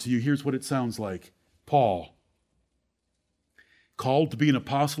gospel to you, here's what it sounds like. Paul, called to be an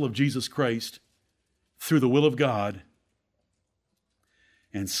apostle of Jesus Christ through the will of God,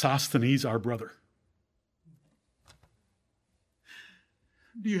 and Sosthenes, our brother.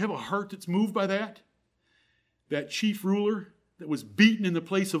 Do you have a heart that's moved by that? That chief ruler that was beaten in the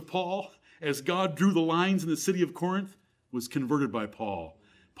place of Paul as God drew the lines in the city of Corinth was converted by Paul.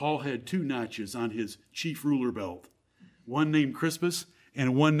 Paul had 2 notches on his chief ruler belt, one named Crispus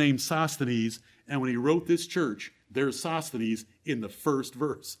and one named Sosthenes. And when he wrote this church, there's Sosthenes in the first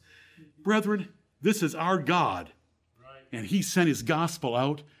verse. Brethren, this is our God. And he sent his gospel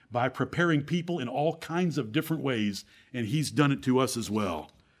out by preparing people in all kinds of different ways. And he's done it to us as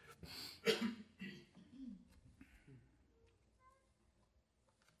well.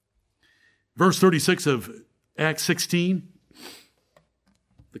 Verse 36 of Acts 16.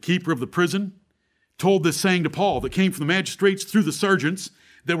 The keeper of the prison told this saying to Paul that came from the magistrates through the sergeants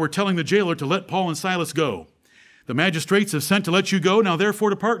that were telling the jailer to let Paul and Silas go. The magistrates have sent to let you go. Now therefore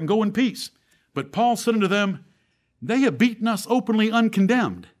depart and go in peace. But Paul said unto them, they have beaten us openly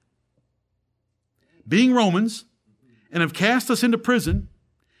uncondemned, being Romans, and have cast us into prison.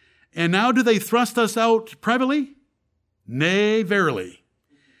 And now do they thrust us out privately? Nay, verily.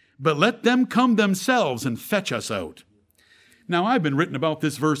 But let them come themselves and fetch us out. Now, I've been written about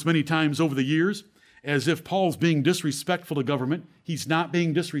this verse many times over the years as if Paul's being disrespectful to government. He's not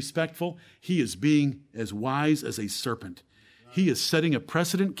being disrespectful. He is being as wise as a serpent. He is setting a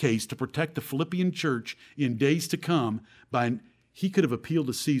precedent case to protect the Philippian church in days to come. He could have appealed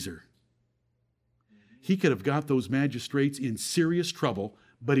to Caesar. He could have got those magistrates in serious trouble,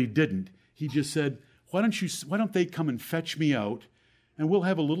 but he didn't. He just said, why don't they come and fetch me out, and we'll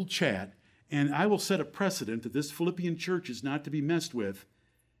have a little chat. And I will set a precedent that this Philippian church is not to be messed with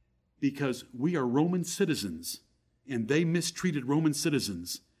because we are Roman citizens and they mistreated Roman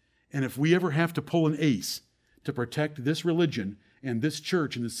citizens. And if we ever have to pull an ace to protect this religion and this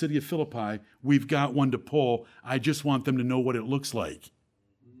church in the city of Philippi, we've got one to pull. I just want them to know what it looks like.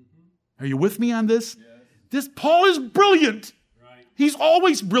 Are you with me on this? Yes. Paul is brilliant. Right. He's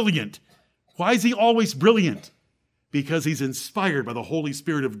always brilliant. Why is he always brilliant? Because he's inspired by the Holy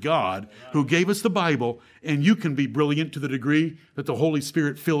Spirit of God who gave us the Bible, and you can be brilliant to the degree that the Holy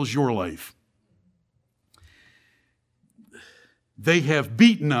Spirit fills your life. They have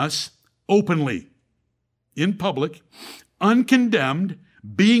beaten us openly, in public, uncondemned,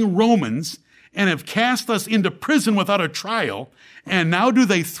 being Romans, and have cast us into prison without a trial, and now do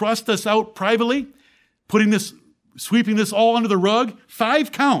they thrust us out privately, sweeping this all under the rug?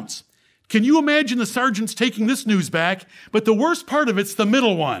 5 counts. Can you imagine the sergeants taking this news back? But the worst part of it's the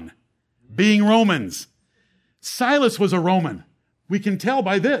middle one, being Romans. Silas was a Roman. We can tell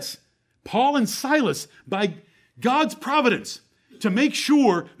by this. Paul and Silas, by God's providence, to make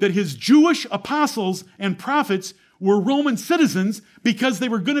sure that his Jewish apostles and prophets were Roman citizens because they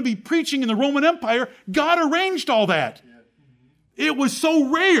were going to be preaching in the Roman Empire, God arranged all that. It was so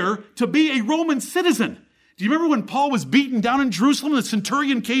rare to be a Roman citizen. Do you remember when Paul was beaten down in Jerusalem, the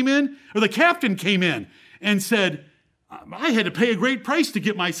centurion came in, or the captain came in and said, I had to pay a great price to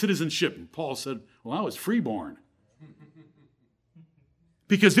get my citizenship. And Paul said, well, I was freeborn.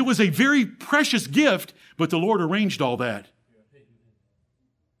 Because it was a very precious gift, but the Lord arranged all that.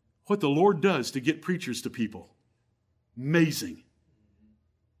 What the Lord does to get preachers to people. Amazing.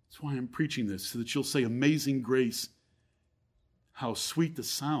 That's why I'm preaching this, so that you'll say, amazing grace. How sweet the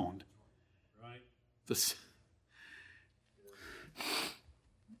sound. Right.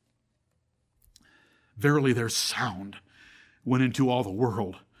 verily their sound went into all the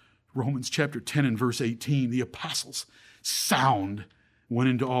world. Romans chapter 10 and verse 18, the apostles' sound went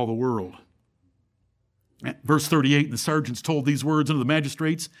into all the world. Verse 38, the sergeants told these words unto the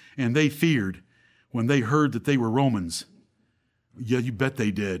magistrates, and they feared when they heard that they were Romans. Yeah, you bet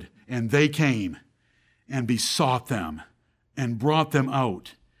they did. And they came and besought them and brought them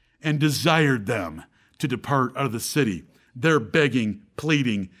out and desired them to depart out of the city. They're begging,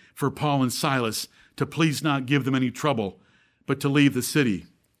 pleading for Paul and Silas to please not give them any trouble, but to leave the city.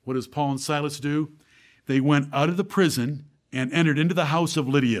 What does Paul and Silas do? They went out of the prison and entered into the house of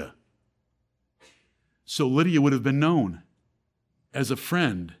Lydia. So Lydia would have been known as a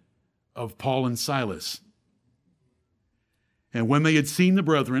friend of Paul and Silas. And when they had seen the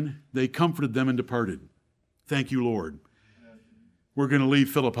brethren, they comforted them and departed. Thank you, Lord. We're going to leave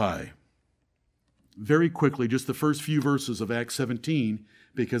Philippi. Very quickly, just the first few verses of Acts 17,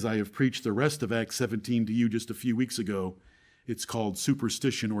 because I have preached the rest of Acts 17 to you just a few weeks ago. It's called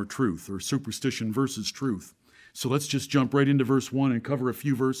Superstition or Truth, or Superstition versus Truth. So let's just jump right into verse 1 and cover a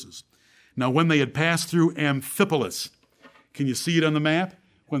few verses. Now, when they had passed through Amphipolis, can you see it on the map?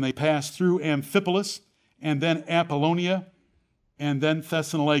 When they passed through Amphipolis, and then Apollonia, and then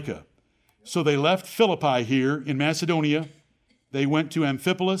Thessalonica. So they left Philippi here in Macedonia. They went to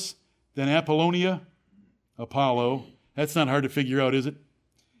Amphipolis, then Apollonia, Apollo. That's not hard to figure out, is it?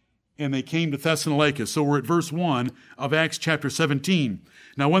 And they came to Thessalonica. So we're at verse 1 of Acts chapter 17.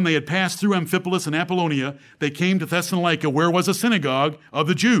 Now when they had passed through Amphipolis and Apollonia, they came to Thessalonica, where was a synagogue of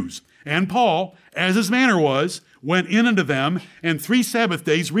the Jews. And Paul, as his manner was, went in unto them, and 3 Sabbath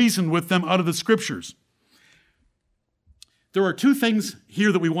days reasoned with them out of the Scriptures. There are 2 things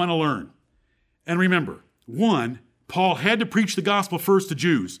here that we want to learn. And remember, 1, Paul had to preach the gospel first to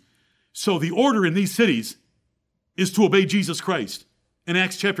Jews. So the order in these cities is to obey Jesus Christ in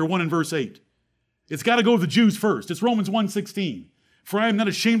Acts chapter 1 and verse 8. It's got to go to the Jews first. It's Romans 1:16. For I am not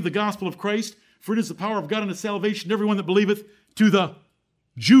ashamed of the gospel of Christ, for it is the power of God unto salvation to everyone that believeth, to the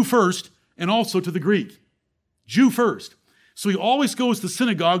Jew first, and also to the Greek. Jew first. So he always goes to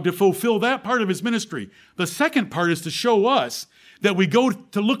synagogue to fulfill that part of his ministry. The second part is to show us that we go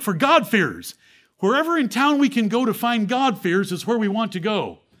to look for God-fearers. Wherever in town we can go to find God-fearers is where we want to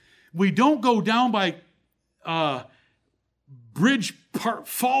go. We don't go down by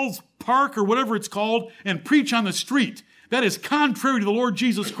Falls Park or whatever it's called and preach on the street. That is contrary to the Lord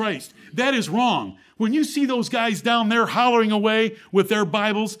Jesus Christ. That is wrong. When you see those guys down there hollering away with their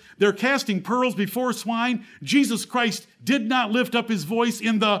Bibles, they're casting pearls before swine. Jesus Christ did not lift up his voice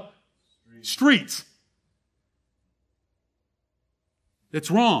in the streets.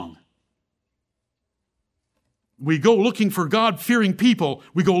 It's wrong. We go looking for God-fearing people.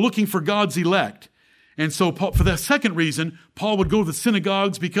 We go looking for God's elect. And so for the second reason, Paul would go to the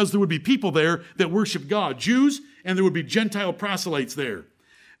synagogues because there would be people there that worship God, Jews, and there would be Gentile proselytes there.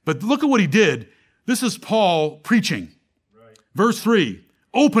 But look at what he did. This is Paul preaching. Right. Verse 3,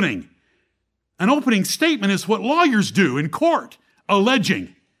 opening. An opening statement is what lawyers do in court,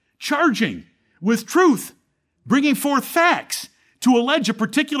 alleging, charging with truth, bringing forth facts to allege a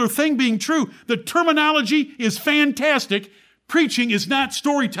particular thing being true. The terminology is fantastic. Preaching is not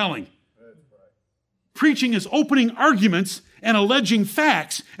storytelling. Preaching is opening arguments and alleging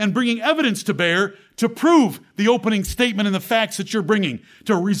facts and bringing evidence to bear to prove the opening statement and the facts that you're bringing,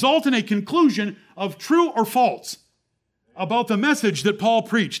 to result in a conclusion of true or false about the message that Paul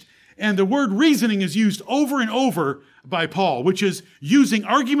preached. And the word reasoning is used over and over by Paul, which is using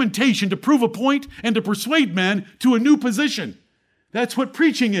argumentation to prove a point and to persuade men to a new position. That's what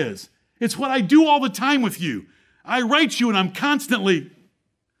preaching is. It's what I do all the time with you. I write you and I'm constantly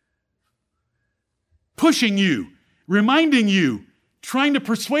pushing you, reminding you, trying to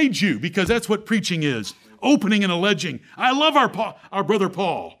persuade you, because that's what preaching is, opening and alleging. I love our brother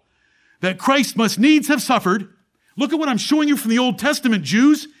Paul, that Christ must needs have suffered. Look at what I'm showing you from the Old Testament,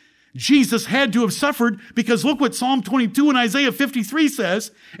 Jews. Jesus had to have suffered because look what Psalm 22 and Isaiah 53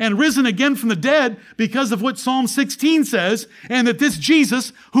 says, and risen again from the dead because of what Psalm 16 says, and that this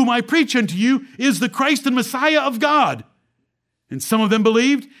Jesus, whom I preach unto you, is the Christ and Messiah of God. And some of them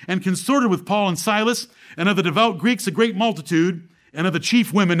believed and consorted with Paul and Silas, and of the devout Greeks a great multitude, and of the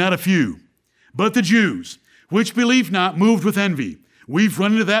chief women not a few. But the Jews, which believed not, moved with envy. We've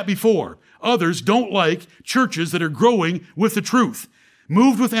run into that before. Others don't like churches that are growing with the truth.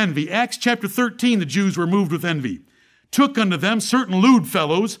 Moved with envy. Acts chapter 13, the Jews were moved with envy. Took unto them certain lewd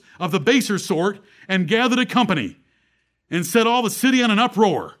fellows of the baser sort, and gathered a company, and set all the city on an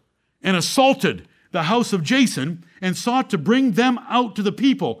uproar, and assaulted the house of Jason, and sought to bring them out to the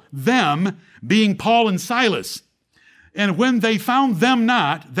people, them being Paul and Silas. And when they found them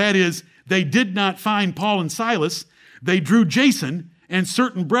not, that is, they did not find Paul and Silas, they drew Jason and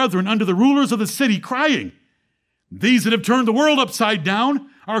certain brethren unto the rulers of the city, crying, These that have turned the world upside down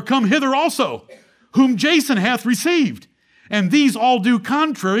are come hither also, whom Jason hath received. And these all do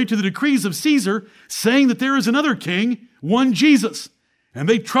contrary to the decrees of Caesar, saying that there is another king, one Jesus. And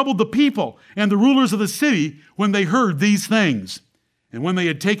they troubled the people and the rulers of the city when they heard these things. And when they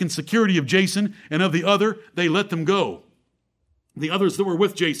had taken security of Jason and of the other, they let them go. The others that were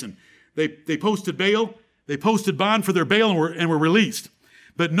with Jason, they posted bail, they posted bond for their bail and were released.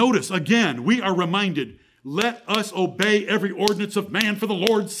 But notice, again, we are reminded, let us obey every ordinance of man for the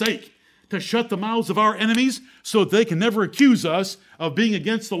Lord's sake, to shut the mouths of our enemies so that they can never accuse us of being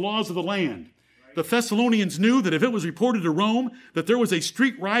against the laws of the land. The Thessalonians knew that if it was reported to Rome that there was a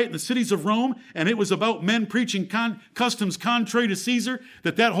street riot in the cities of Rome and it was about men preaching customs contrary to Caesar,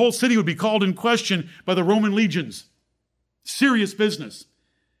 that whole city would be called in question by the Roman legions. Serious business.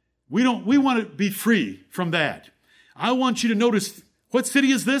 We want to be free from that. I want you to notice, what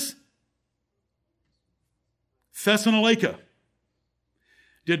city is this? Thessalonica.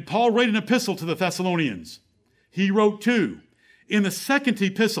 Did Paul write an epistle to the Thessalonians? He wrote 2. In the second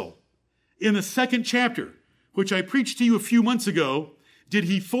epistle, in the 2nd chapter, which I preached to you a few months ago, did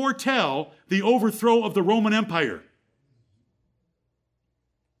he foretell the overthrow of the Roman Empire?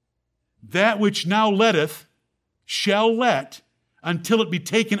 That which now letteth shall let until it be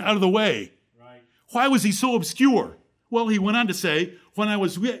taken out of the way. Right. Why was he so obscure? Well, he went on to say, when I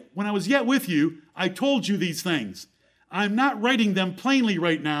was yet with you, I told you these things. I'm not writing them plainly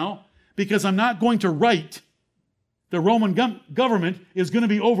right now because I'm not going to write the Roman government is going to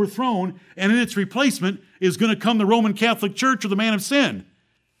be overthrown, and in its replacement is going to come the Roman Catholic Church or the man of sin.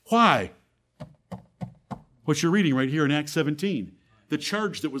 Why? What you're reading right here in Acts 17. The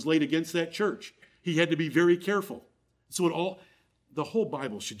charge that was laid against that church. He had to be very careful. So the whole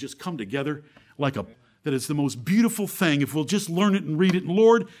Bible should just come together that is the most beautiful thing if we'll just learn it and read it. And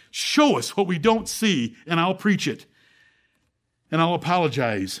Lord, show us what we don't see, and I'll preach it. And I'll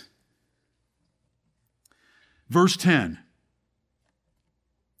apologize. Verse 10.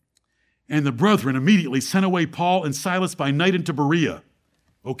 And the brethren immediately sent away Paul and Silas by night into Berea.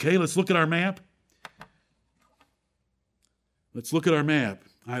 Okay, let's look at our map. Let's look at our map.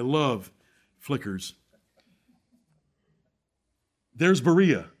 I love flickers. There's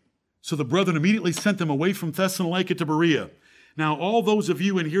Berea. So the brethren immediately sent them away from Thessalonica to Berea. Now, all those of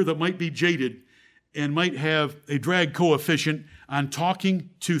you in here that might be jaded and might have a drag coefficient on talking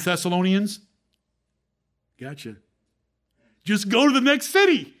to Thessalonians, gotcha. Just go to the next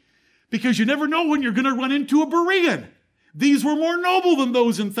city, because you never know when you're going to run into a Berean. These were more noble than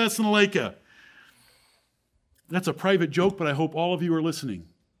those in Thessalonica. That's a private joke, but I hope all of you are listening.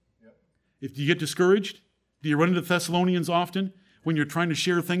 Yep. If you get discouraged, do you run into Thessalonians often when you're trying to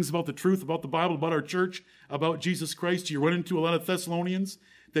share things about the truth, about the Bible, about our church, about Jesus Christ? Do you run into a lot of Thessalonians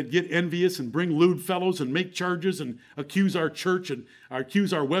that get envious and bring lewd fellows and make charges and accuse our church and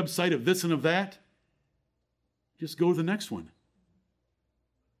accuse our website of this and of that? Just go to the next one.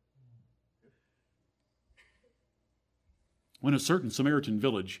 When a certain Samaritan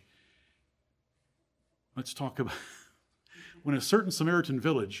village, when a certain Samaritan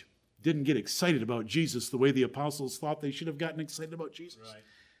village didn't get excited about Jesus the way the apostles thought they should have gotten excited about Jesus. Right.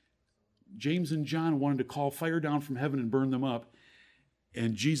 James and John wanted to call fire down from heaven and burn them up.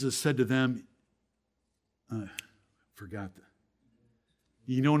 And Jesus said to them,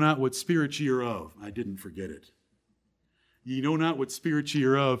 ye know not what spirit ye are of. I didn't forget it. Ye know not what spirit ye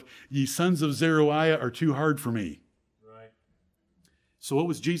are of. Ye sons of Zeruiah are too hard for me. Right. So what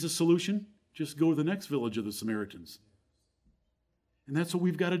was Jesus' solution? Just go to the next village of the Samaritans. And that's what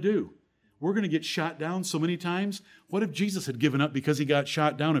we've got to do. We're going to get shot down so many times. What if Jesus had given up because he got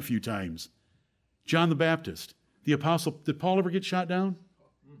shot down a few times? John the Baptist, the apostle, did Paul ever get shot down?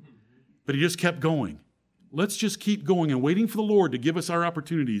 But he just kept going. Let's just keep going and waiting for the Lord to give us our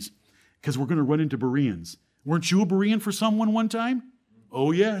opportunities, because we're going to run into Bereans. Weren't you a Berean for someone one time?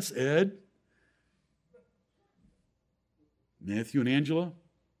 Oh, yes, Ed. Matthew and Angela.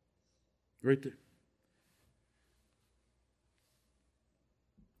 Right there.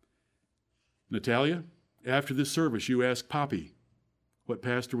 Natalia, after this service, you ask Poppy what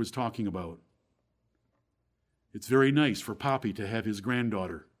Pastor was talking about. It's very nice for Poppy to have his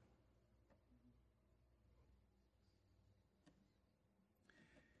granddaughter.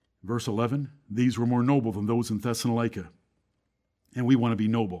 Verse 11, these were more noble than those in Thessalonica. And we want to be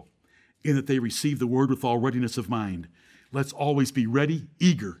noble, in that they receive the word with all readiness of mind. Let's always be ready,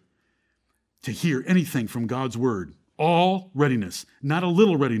 eager to hear anything from God's word. All readiness, not a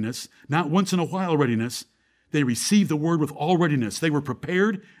little readiness, not once in a while readiness, They received the word with all readiness. They were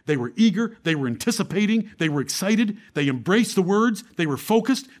prepared. They were eager. They were anticipating. They were excited. They embraced the words. They were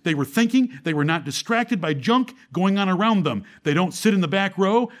focused. They were thinking. They were not distracted by junk going on around them. They don't sit in the back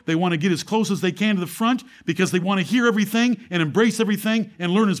row. They want to get as close as they can to the front because they want to hear everything and embrace everything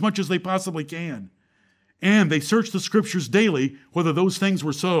and learn as much as they possibly can. And they searched the scriptures daily whether those things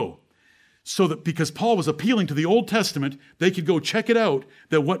were so. So that because Paul was appealing to the Old Testament, they could go check it out,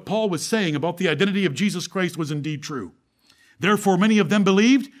 that what Paul was saying about the identity of Jesus Christ was indeed true. Therefore, many of them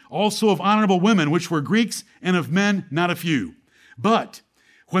believed, also of honorable women, which were Greeks, and of men, not a few. But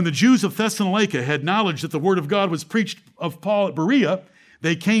when the Jews of Thessalonica had knowledge that the word of God was preached of Paul at Berea,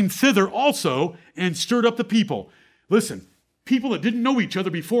 they came thither also and stirred up the people. Listen, people that didn't know each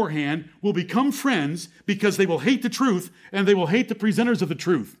other beforehand will become friends because they will hate the truth and they will hate the presenters of the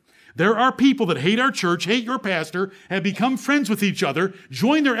truth. There are people that hate our church, hate your pastor, have become friends with each other,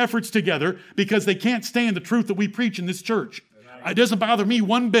 join their efforts together because they can't stand the truth that we preach in this church. It doesn't bother me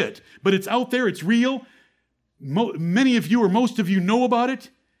one bit, but it's out there, it's real. Many of you or most of you know about it,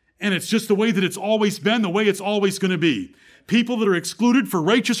 and it's just the way that it's always been, the way it's always going to be. People that are excluded for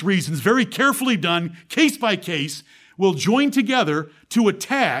righteous reasons, very carefully done, case by case, will join together to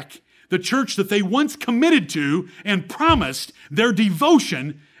attack the church that they once committed to and promised their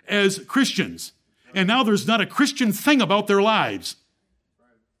devotion as Christians. And now there's not a Christian thing about their lives.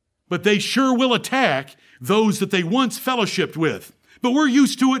 But they sure will attack those that they once fellowshiped with. But we're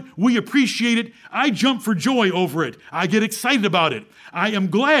used to it. We appreciate it. I jump for joy over it. I get excited about it. I am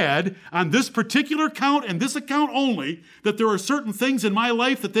glad on this particular account and this account only that there are certain things in my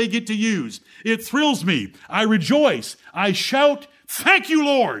life that they get to use. It thrills me. I rejoice. I shout, "Thank you,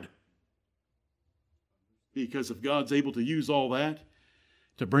 Lord." Because if God's able to use all that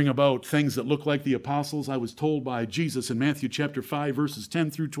to bring about things that look like the apostles, I was told by Jesus in Matthew chapter 5, verses 10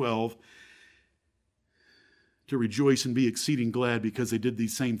 through 12, to rejoice and be exceeding glad because they did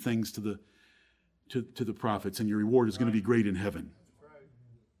these same things to the prophets, and your reward is going to be great in heaven.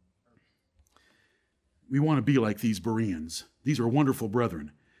 We want to be like these Bereans. These are wonderful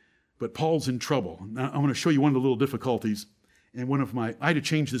brethren. But Paul's in trouble. Now, I'm going to show you one of the little difficulties. And I had to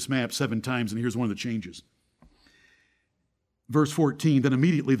change this map 7 times, and here's one of the changes. Verse 14, then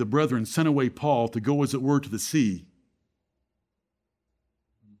immediately the brethren sent away Paul to go, as it were, to the sea.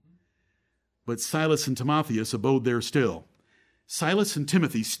 But Silas and Timotheus abode there still. Silas and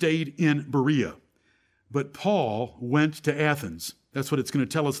Timothy stayed in Berea, but Paul went to Athens. That's what it's going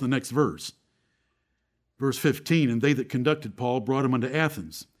to tell us in the next verse. Verse 15, and they that conducted Paul brought him unto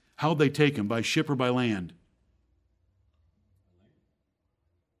Athens. How'd they take him, by ship or by land?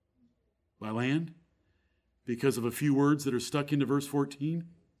 By land? Because of a few words that are stuck into verse 14?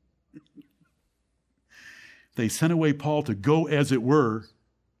 They sent away Paul to go, as it were,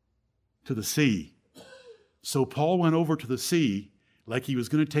 to the sea. So Paul went over to the sea like he was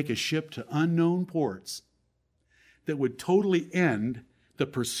going to take a ship to unknown ports that would totally end the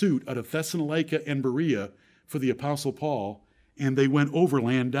pursuit out of Thessalonica and Berea for the Apostle Paul, and they went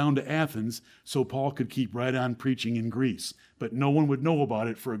overland down to Athens so Paul could keep right on preaching in Greece. But no one would know about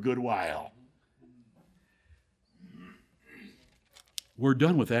it for a good while. We're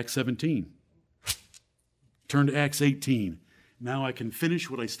done with Acts 17. Turn to Acts 18. Now I can finish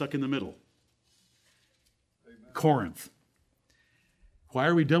what I stuck in the middle. Amen. Corinth. Why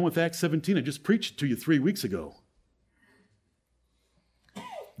are we done with Acts 17? I just preached it to you 3 weeks ago.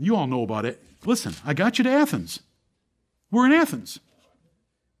 You all know about it. Listen, I got you to Athens. We're in Athens.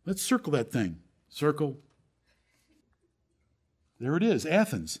 Let's circle that thing. Circle. There it is,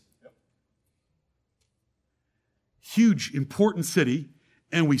 Athens. Huge, important city,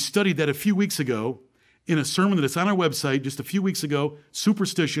 and we studied that a few weeks ago in a sermon that is on our website just a few weeks ago,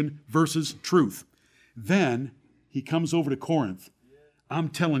 Superstition versus Truth. Then he comes over to Corinth. I'm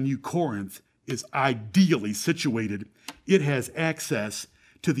telling you, Corinth is ideally situated. It has access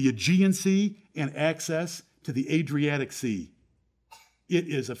to the Aegean Sea and access to the Adriatic Sea. It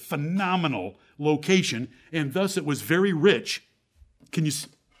is a phenomenal location, and thus it was very rich.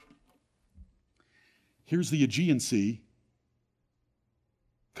 Here's the Aegean Sea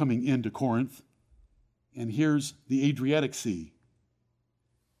coming into Corinth, and here's the Adriatic Sea.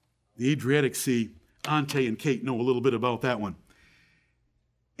 The Adriatic Sea, Ante and Kate know a little bit about that one.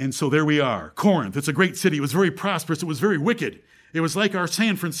 And so there we are. Corinth, it's a great city. It was very prosperous. It was very wicked. It was like our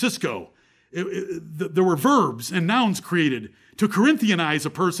San Francisco. There were verbs and nouns created. To Corinthianize a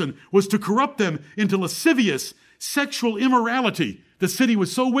person was to corrupt them into lascivious sexual immorality. The city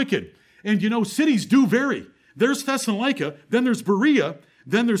was so wicked. And you know, cities do vary. There's Thessalonica, then there's Berea,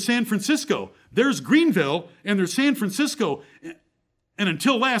 then there's San Francisco. There's Greenville, and there's San Francisco. And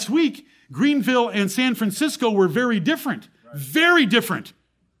until last week, Greenville and San Francisco were very different. Right. Very different.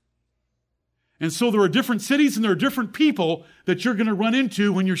 And so there are different cities and there are different people that you're going to run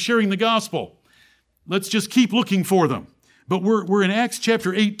into when you're sharing the gospel. Let's just keep looking for them. But we're in Acts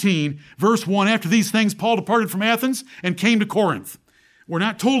chapter 18, verse 1. After these things, Paul departed from Athens and came to Corinth. We're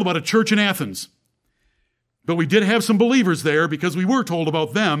not told about a church in Athens. But we did have some believers there because we were told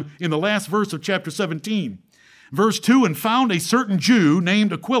about them in the last verse of chapter 17. Verse 2, and found a certain Jew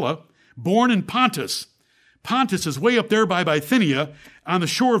named Aquila, born in Pontus. Pontus is way up there by Bithynia on the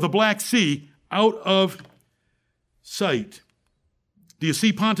shore of the Black Sea, out of sight. Do you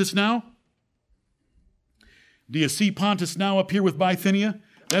see Pontus now? Do you see Pontus now up here with Bithynia?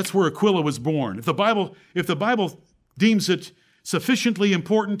 That's where Aquila was born. If the Bible deems it sufficiently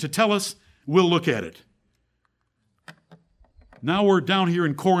important to tell us, we'll look at it. Now we're down here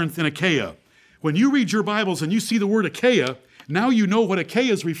in Corinth in Achaia. When you read your Bibles and you see the word Achaia, now you know what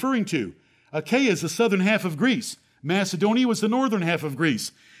Achaia is referring to. Achaia is the southern half of Greece. Macedonia was the northern half of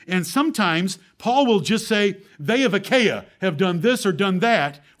Greece. And sometimes Paul will just say, they of Achaia have done this or done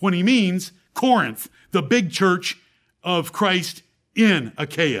that, when he means Corinth, the big church of Christ in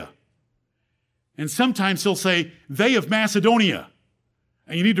Achaia. And sometimes he'll say, they of Macedonia.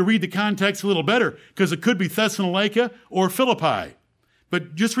 And you need to read the context a little better, because it could be Thessalonica or Philippi.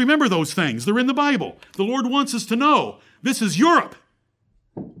 But just remember those things. They're in the Bible. The Lord wants us to know this is Europe.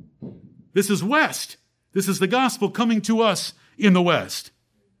 This is West. This is the gospel coming to us in the West.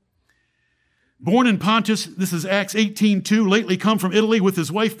 Born in Pontus, this is Acts 18:2, lately come from Italy with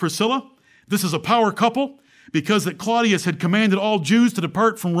his wife Priscilla. This is a power couple, because that Claudius had commanded all Jews to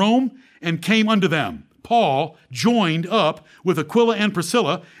depart from Rome and came unto them. Paul joined up with Aquila and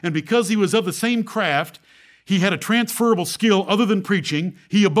Priscilla, and because he was of the same craft, he had a transferable skill other than preaching.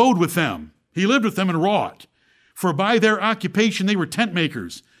 He abode with them. He lived with them and wrought. For by their occupation they were tent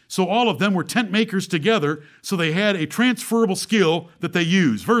makers. So all of them were tent makers together, so they had a transferable skill that they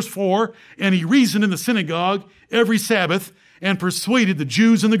used. Verse 4, and he reasoned in the synagogue every Sabbath and persuaded the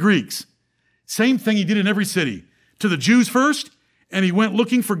Jews and the Greeks. Same thing he did in every city. To the Jews first, and he went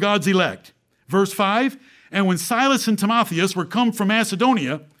looking for God's elect. Verse 5, and when Silas and Timotheus were come from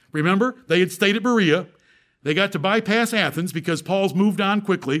Macedonia, remember, they had stayed at Berea. They got to bypass Athens because Paul's moved on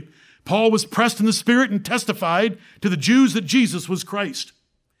quickly. Paul was pressed in the Spirit and testified to the Jews that Jesus was Christ.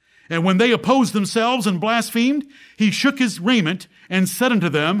 And when they opposed themselves and blasphemed, he shook his raiment and said unto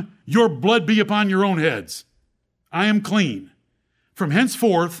them, your blood be upon your own heads. I am clean. From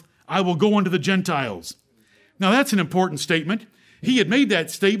henceforth, I will go unto the Gentiles. Now that's an important statement. He had made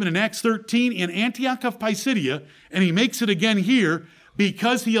that statement in Acts 13 in Antioch of Pisidia, and he makes it again here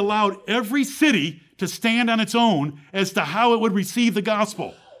because he allowed every city to stand on its own as to how it would receive the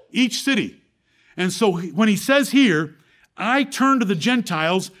gospel. Each city. And so when he says here, I turn to the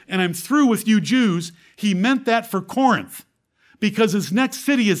Gentiles and I'm through with you Jews, he meant that for Corinth. Because his next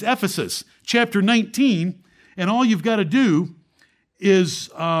city is Ephesus, chapter 19, and all you've got to do is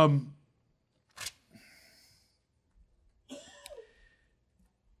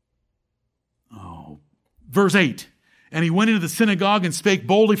verse 8. And he went into the synagogue and spake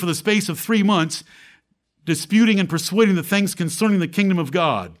boldly for the space of 3 months, disputing and persuading the things concerning the kingdom of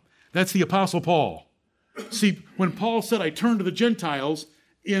God. That's the Apostle Paul. See, when Paul said, I turn to the Gentiles,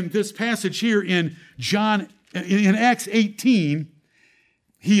 in this passage here in Acts 18,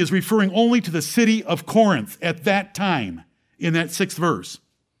 he is referring only to the city of Corinth at that time, in that 6th verse.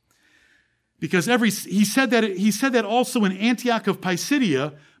 Because he said that also in Antioch of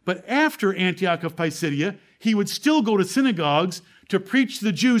Pisidia, but after Antioch of Pisidia, he would still go to synagogues to preach to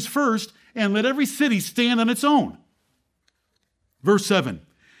the Jews first and let every city stand on its own. Verse 7,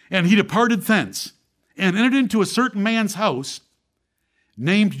 and he departed thence and entered into a certain man's house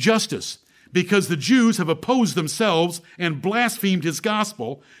named Justus, because the Jews have opposed themselves and blasphemed his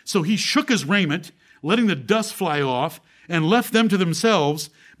gospel. So he shook his raiment, letting the dust fly off, and left them to themselves.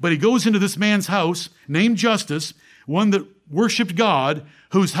 But he goes into this man's house named Justus, one that worshiped God,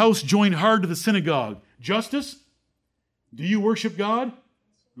 whose house joined hard to the synagogue. Justus, do you worship God?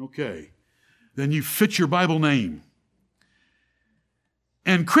 Okay. Then you fit your Bible name.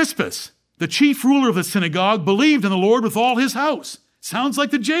 And Crispus, the chief ruler of the synagogue, believed in the Lord with all his house. Sounds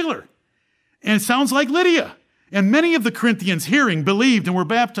like the jailer. And it sounds like Lydia. And many of the Corinthians, hearing, believed and were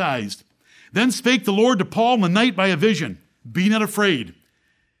baptized. Then spake the Lord to Paul in the night by a vision. Be not afraid.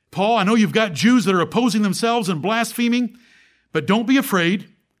 Paul, I know you've got Jews that are opposing themselves and blaspheming, but don't be afraid,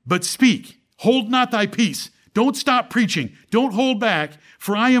 but speak. Hold not thy peace. Don't stop preaching. Don't hold back,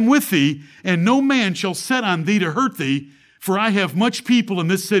 for I am with thee, and no man shall set on thee to hurt thee, for I have much people in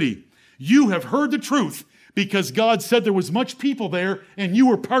this city. You have heard the truth, because God said there was much people there and you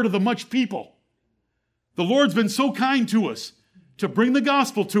were part of the much people. The Lord's been so kind to us to bring the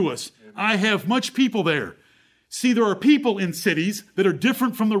gospel to us. I have much people there. See, there are people in cities that are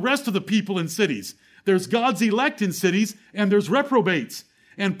different from the rest of the people in cities. There's God's elect in cities and there's reprobates.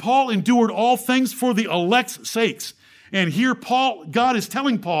 And Paul endured all things for the elect's sakes. And here God is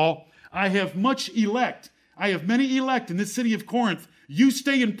telling Paul, I have much elect. I have many elect in this city of Corinth. You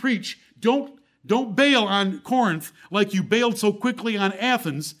stay and preach. Don't bail on Corinth like you bailed so quickly on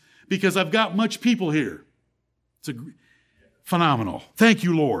Athens, because I've got much people here. It's phenomenal. Thank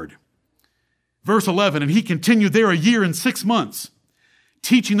you, Lord. Verse 11, and he continued there 1 year and 6 months,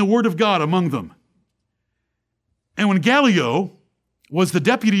 teaching the word of God among them. And when Gallio was the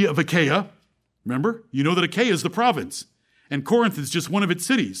deputy of Achaia, remember, you know that Achaia is the province, and Corinth is just one of its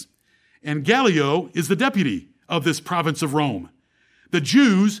cities. And Gallio is the deputy of this province of Rome. The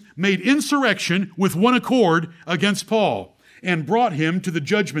Jews made insurrection with one accord against Paul and brought him to the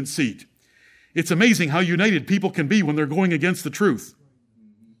judgment seat. It's amazing how united people can be when they're going against the truth.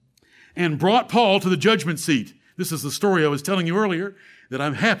 And brought Paul to the judgment seat. This is the story I was telling you earlier that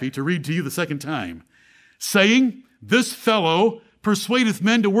I'm happy to read to you the second time. Saying, this fellow persuadeth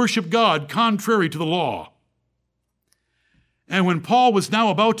men to worship God contrary to the law. And when Paul was now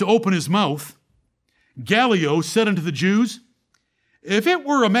about to open his mouth, Gallio said unto the Jews, if it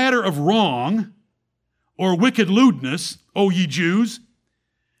were a matter of wrong or wicked lewdness, O ye Jews,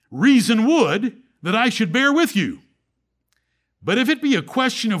 reason would that I should bear with you. But if it be a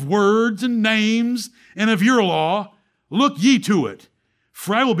question of words and names and of your law, look ye to it,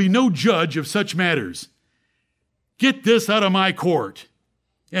 for I will be no judge of such matters. Get this out of my court.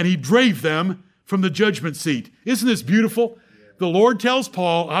 And he drave them from the judgment seat. Isn't this beautiful? The Lord tells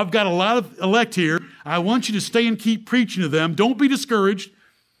Paul, I've got a lot of elect here. I want you to stay and keep preaching to them. Don't be discouraged.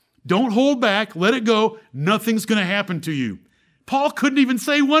 Don't hold back. Let it go. Nothing's going to happen to you. Paul couldn't even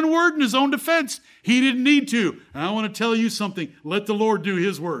say one word in his own defense. He didn't need to. And I want to tell you something. Let the Lord do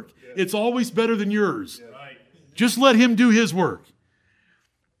his work. Yeah. It's always better than yours. Yeah. Right. Just let him do his work.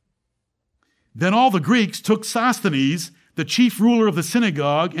 Then all the Greeks took Sosthenes, the chief ruler of the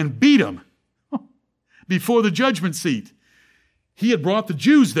synagogue, and beat him before the judgment seat. He had brought the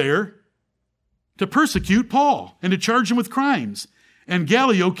Jews there to persecute Paul and to charge him with crimes. And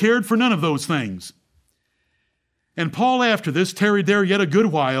Gallio cared for none of those things. And Paul after this tarried there yet a good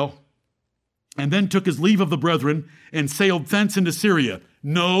while, and then took his leave of the brethren and sailed thence into Syria.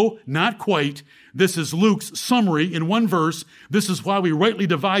 No, not quite. This is Luke's summary in one verse. This is why we rightly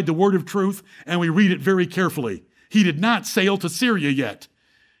divide the word of truth, and we read it very carefully. He did not sail to Syria yet.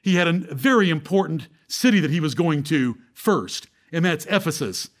 He had a very important city that he was going to first, and that's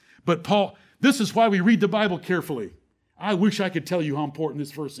Ephesus. But Paul, this is why we read the Bible carefully. I wish I could tell you how important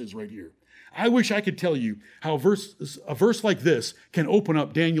this verse is right here. I wish I could tell you how a verse like this can open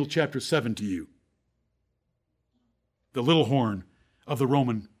up Daniel chapter 7 to you. The little horn of the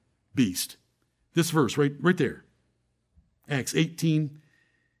Roman beast. This verse right there. Acts 18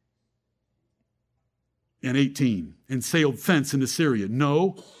 and 18. And sailed thence into Syria.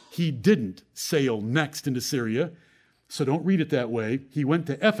 No, he didn't sail next into Syria. So don't read it that way. He went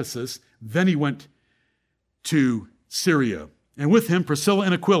to Ephesus, then he went to Syria. And with him Priscilla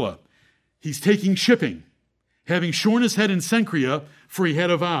and Aquila. He's taking shipping, having shorn his head in Cenchrea, for he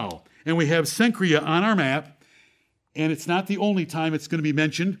had a vow. And we have Cenchrea on our map, and it's not the only time it's going to be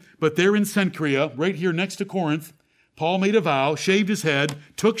mentioned, but there in Cenchrea, right here next to Corinth, Paul made a vow, shaved his head,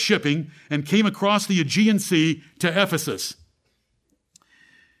 took shipping, and came across the Aegean Sea to Ephesus.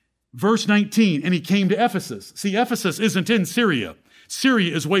 Verse 19, and he came to Ephesus. See, Ephesus isn't in Syria.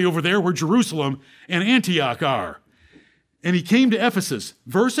 Syria is way over there where Jerusalem and Antioch are. And he came to Ephesus.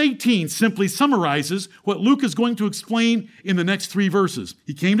 Verse 18 simply summarizes what Luke is going to explain in the next 3 verses.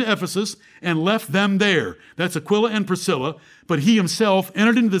 He came to Ephesus and left them there. That's Aquila and Priscilla. But he himself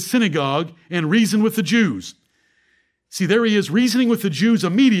entered into the synagogue and reasoned with the Jews. See, there he is reasoning with the Jews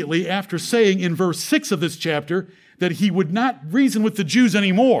immediately after saying in verse 6 of this chapter that he would not reason with the Jews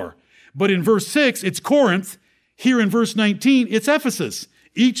anymore. But in verse 6, it's Corinth. Here in verse 19, it's Ephesus.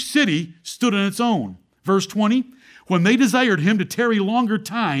 Each city stood on its own. Verse 20, when they desired him to tarry longer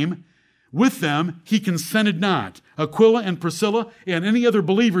time with them, he consented not. Aquila and Priscilla and any other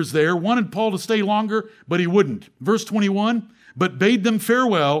believers there wanted Paul to stay longer, but he wouldn't. Verse 21, but bade them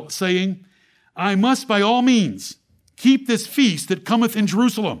farewell, saying, I must by all means keep this feast that cometh in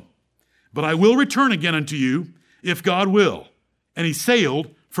Jerusalem, but I will return again unto you, if God will. And he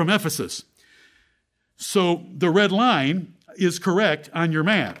sailed from Ephesus. So the red line is correct on your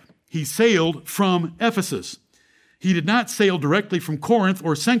map. He sailed from Ephesus. He did not sail directly from Corinth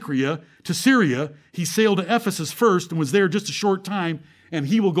or Cenchrea to Syria. He sailed to Ephesus first and was there just a short time, and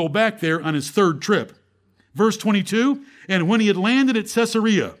he will go back there on his third trip. Verse 22, and when he had landed at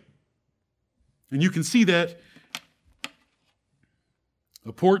Caesarea, and you can see that,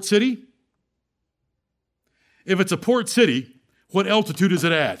 a port city. If it's a port city, what altitude is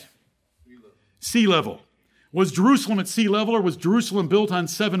it at? Sea level. Was Jerusalem at sea level, or was Jerusalem built on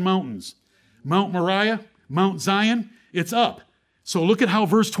 7 mountains? Mount Moriah, Mount Zion, it's up. So look at how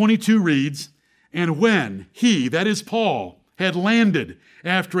verse 22 reads, and when he, that is Paul, had landed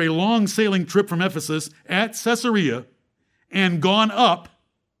after a long sailing trip from Ephesus at Caesarea and gone up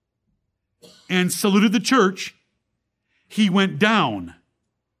and saluted the church, he went down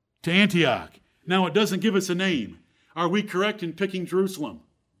to Antioch. Now, it doesn't give us a name. Are we correct in picking Jerusalem?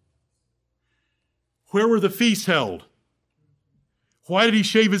 Where were the feasts held? Why did he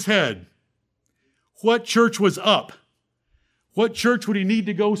shave his head? What church was up? What church would he need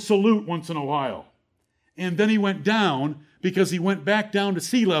to go salute once in a while? And then he went down because he went back down to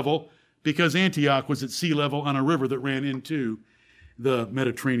sea level because Antioch was at sea level on a river that ran into the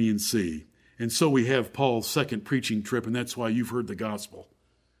Mediterranean Sea. And so we have Paul's second preaching trip, and that's why you've heard the gospel.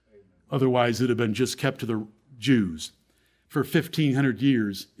 Otherwise, it would have been just kept to the Jews. For 1,500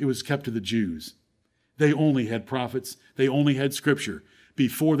 years, it was kept to the Jews. They only had prophets. They only had Scripture.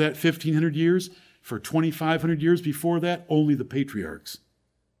 Before that 1,500 years, for 2,500 years before that, only the patriarchs.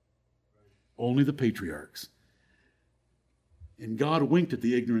 Only the patriarchs. And God winked at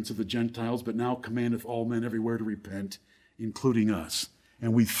the ignorance of the Gentiles, but now commandeth all men everywhere to repent, including us.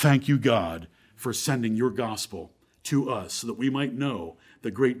 And we thank you, God, for sending your gospel to us so that we might know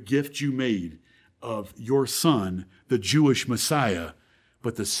the great gift you made of your Son, the Jewish Messiah,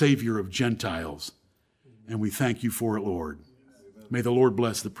 but the Savior of Gentiles. And we thank you for it, Lord. May the Lord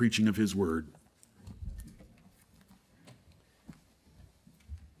bless the preaching of his word.